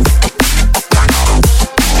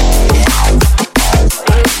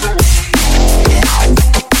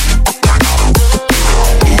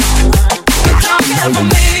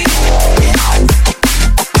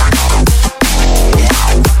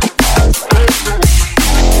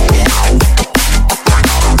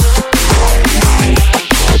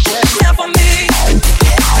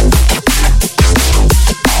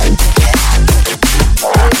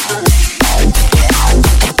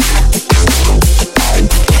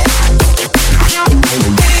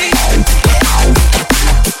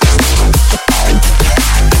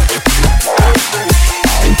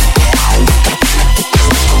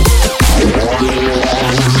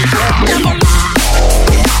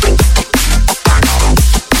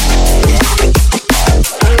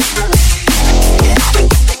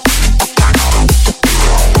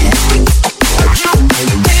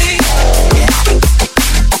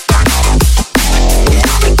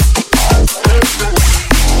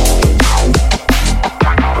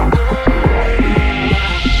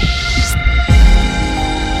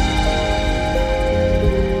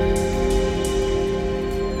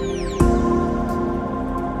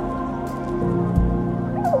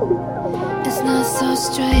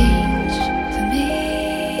 strange for me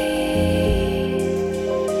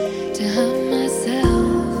to hurt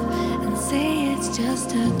myself and say it's just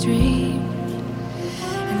a dream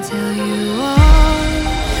until you are.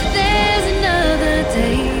 There's another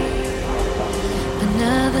day,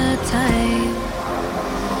 another time,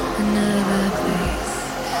 another place.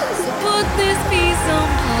 So put this piece on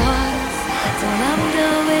pause till I'm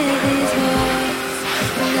done with these words,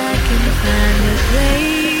 and I can find a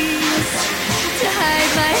place to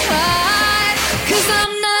hide my heart, 'cause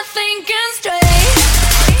I'm not thinking straight.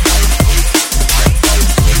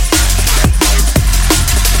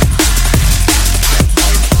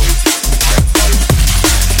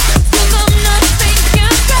 'Cause I'm not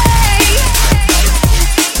thinking straight.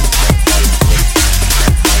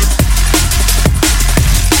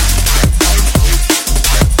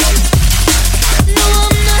 No,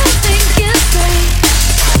 I'm not thinking straight.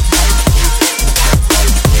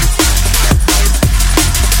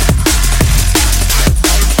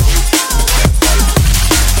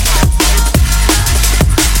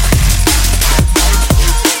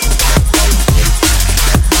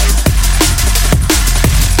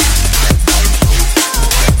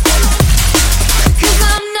 Cause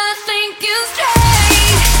I'm not thinking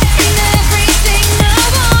straight, and everything I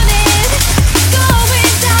wanted is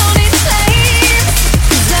going down in flames.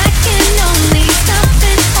 'Cause I can only stop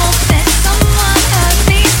and hope that someone heard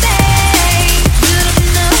me say that I'm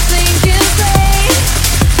not thinking straight.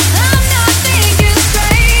 I'm not thinking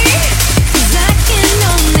straight. 'Cause I can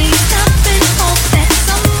only stop and hope that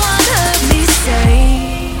someone heard me say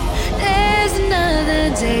there's another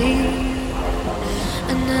day,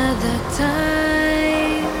 another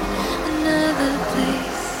time, another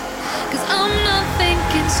place. 'Cause I'm not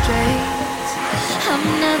thinking straight. I'm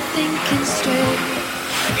not thinking straight.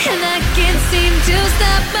 And I can't seem to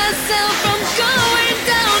stop myself from going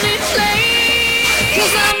down in flames.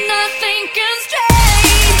 'Cause I'm not thinking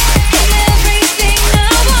straight. And everything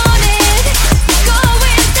I wanted is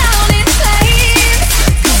going down in flames.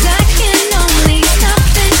 'Cause I can only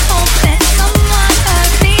stop and hope that someone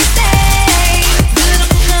heard me say that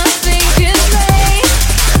I'm not thinking straight.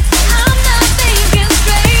 I'm not thinking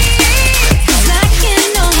straight. 'Cause I can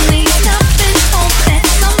only stop and hope that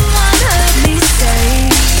someone heard me say.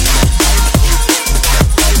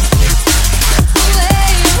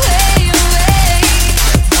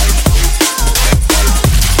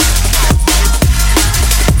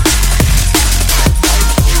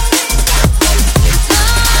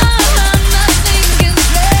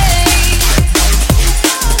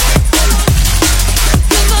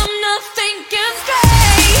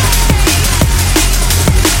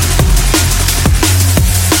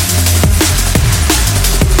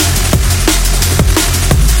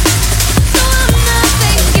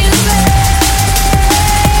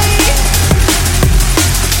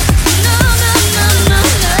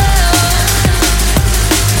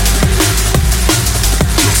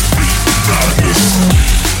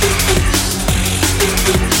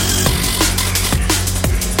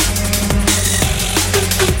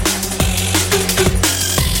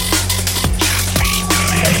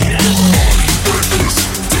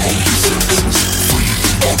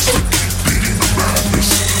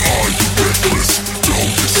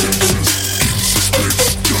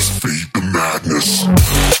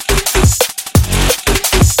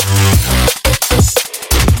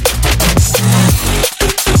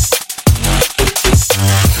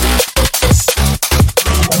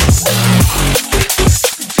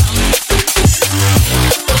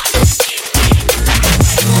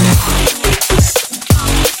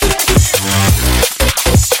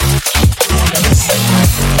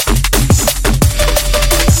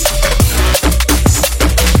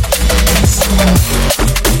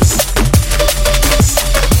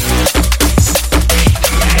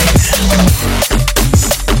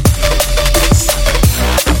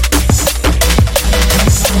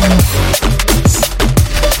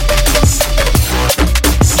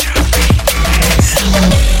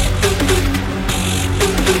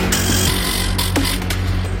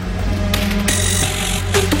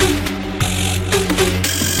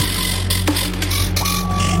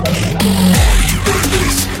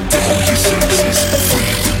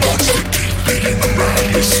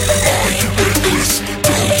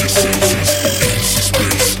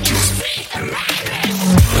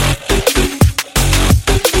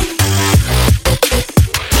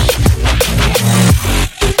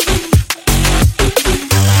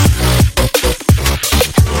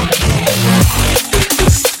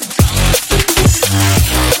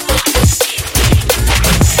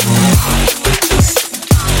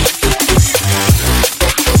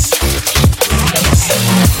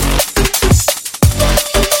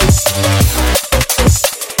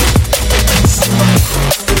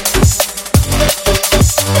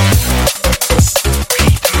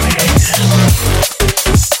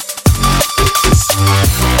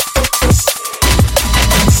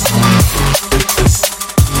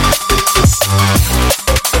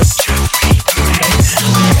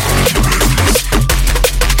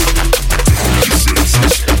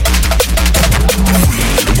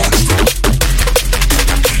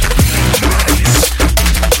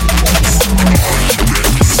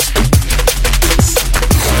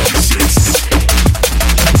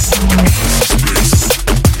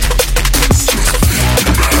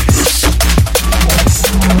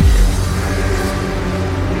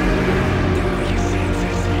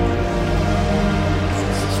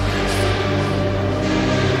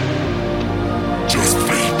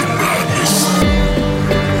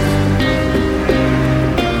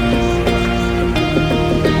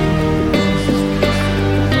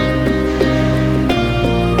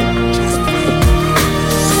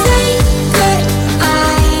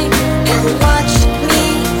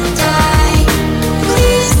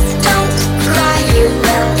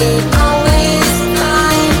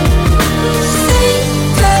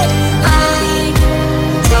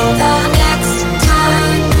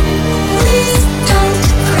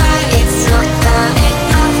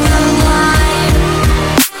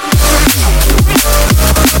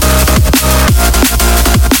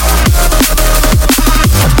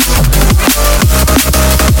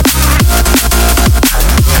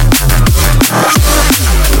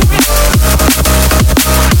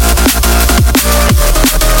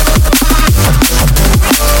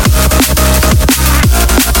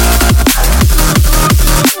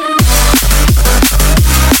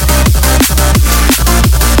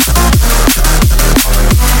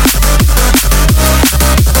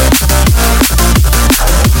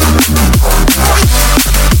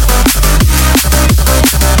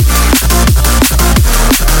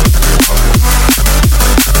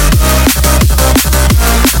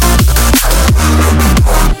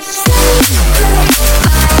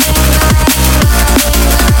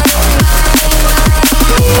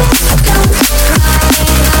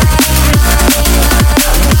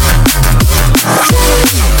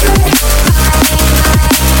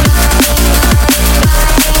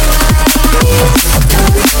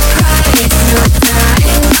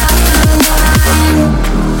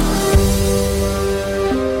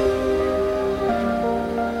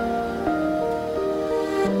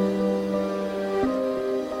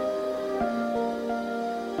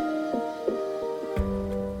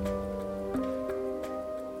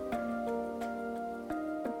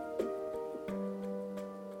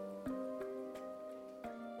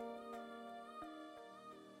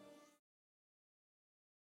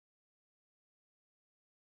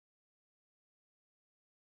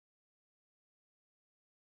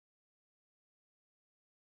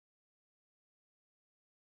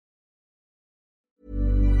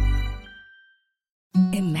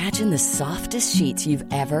 Imagine the softest sheets you've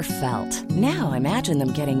ever felt. Now imagine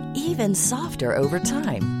them getting even softer over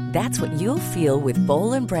time. That's what you'll feel with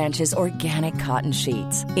Boll & Branch's organic cotton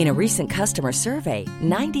sheets. In a recent customer survey,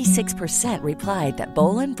 96% replied that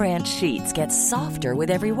Boll & Branch sheets get softer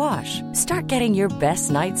with every wash. Start getting your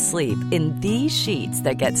best night's sleep in these sheets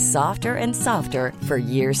that get softer and softer for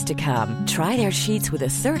years to come. Try their sheets with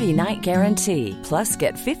a 30-night guarantee. Plus,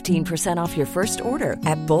 get 15% off your first order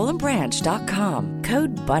at bollandbranch.com.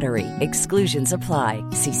 Code BUTTERY. Exclusions apply.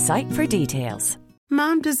 See site for details.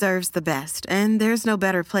 Mom deserves the best, and there's no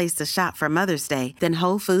better place to shop for Mother's Day than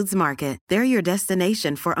Whole Foods Market. They're your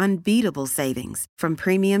destination for unbeatable savings, from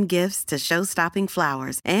premium gifts to show-stopping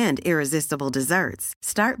flowers and irresistible desserts.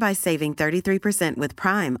 Start by saving 33% with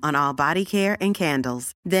Prime on all body care and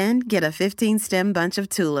candles. Then get a 15-stem bunch of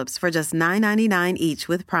tulips for just $9.99 each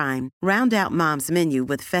with Prime. Round out Mom's menu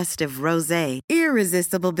with festive rosé,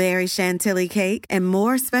 irresistible berry chantilly cake, and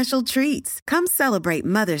more special treats. Come celebrate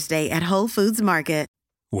Mother's Day at Whole Foods Market.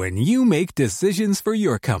 When you make decisions for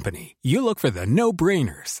your company, you look for the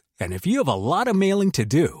no-brainers. And if you have a lot of mailing to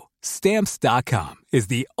do, Stamps.com is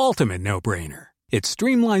the ultimate no-brainer. It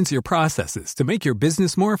streamlines your processes to make your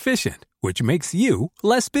business more efficient, which makes you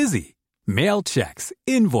less busy. Mail checks,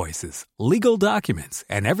 invoices, legal documents,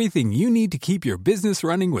 and everything you need to keep your business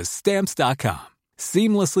running with Stamps.com.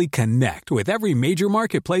 Seamlessly connect with every major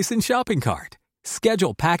marketplace and shopping cart.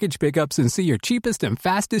 Schedule package pickups and see your cheapest and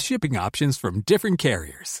fastest shipping options from different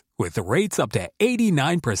carriers, with rates up to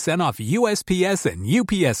 89% off USPS and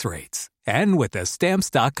UPS rates. And with the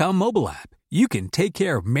Stamps.com mobile app, you can take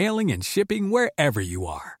care of mailing and shipping wherever you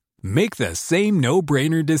are. Make the same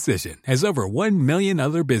no-brainer decision as over 1 million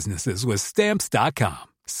other businesses with Stamps.com.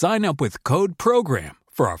 Sign up with code PROGRAM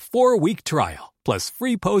for a 4-week trial, plus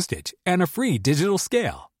free postage and a free digital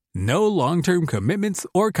scale. No long-term commitments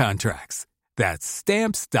or contracts. That's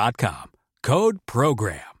Stamps.com. Code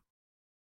PROGRAM.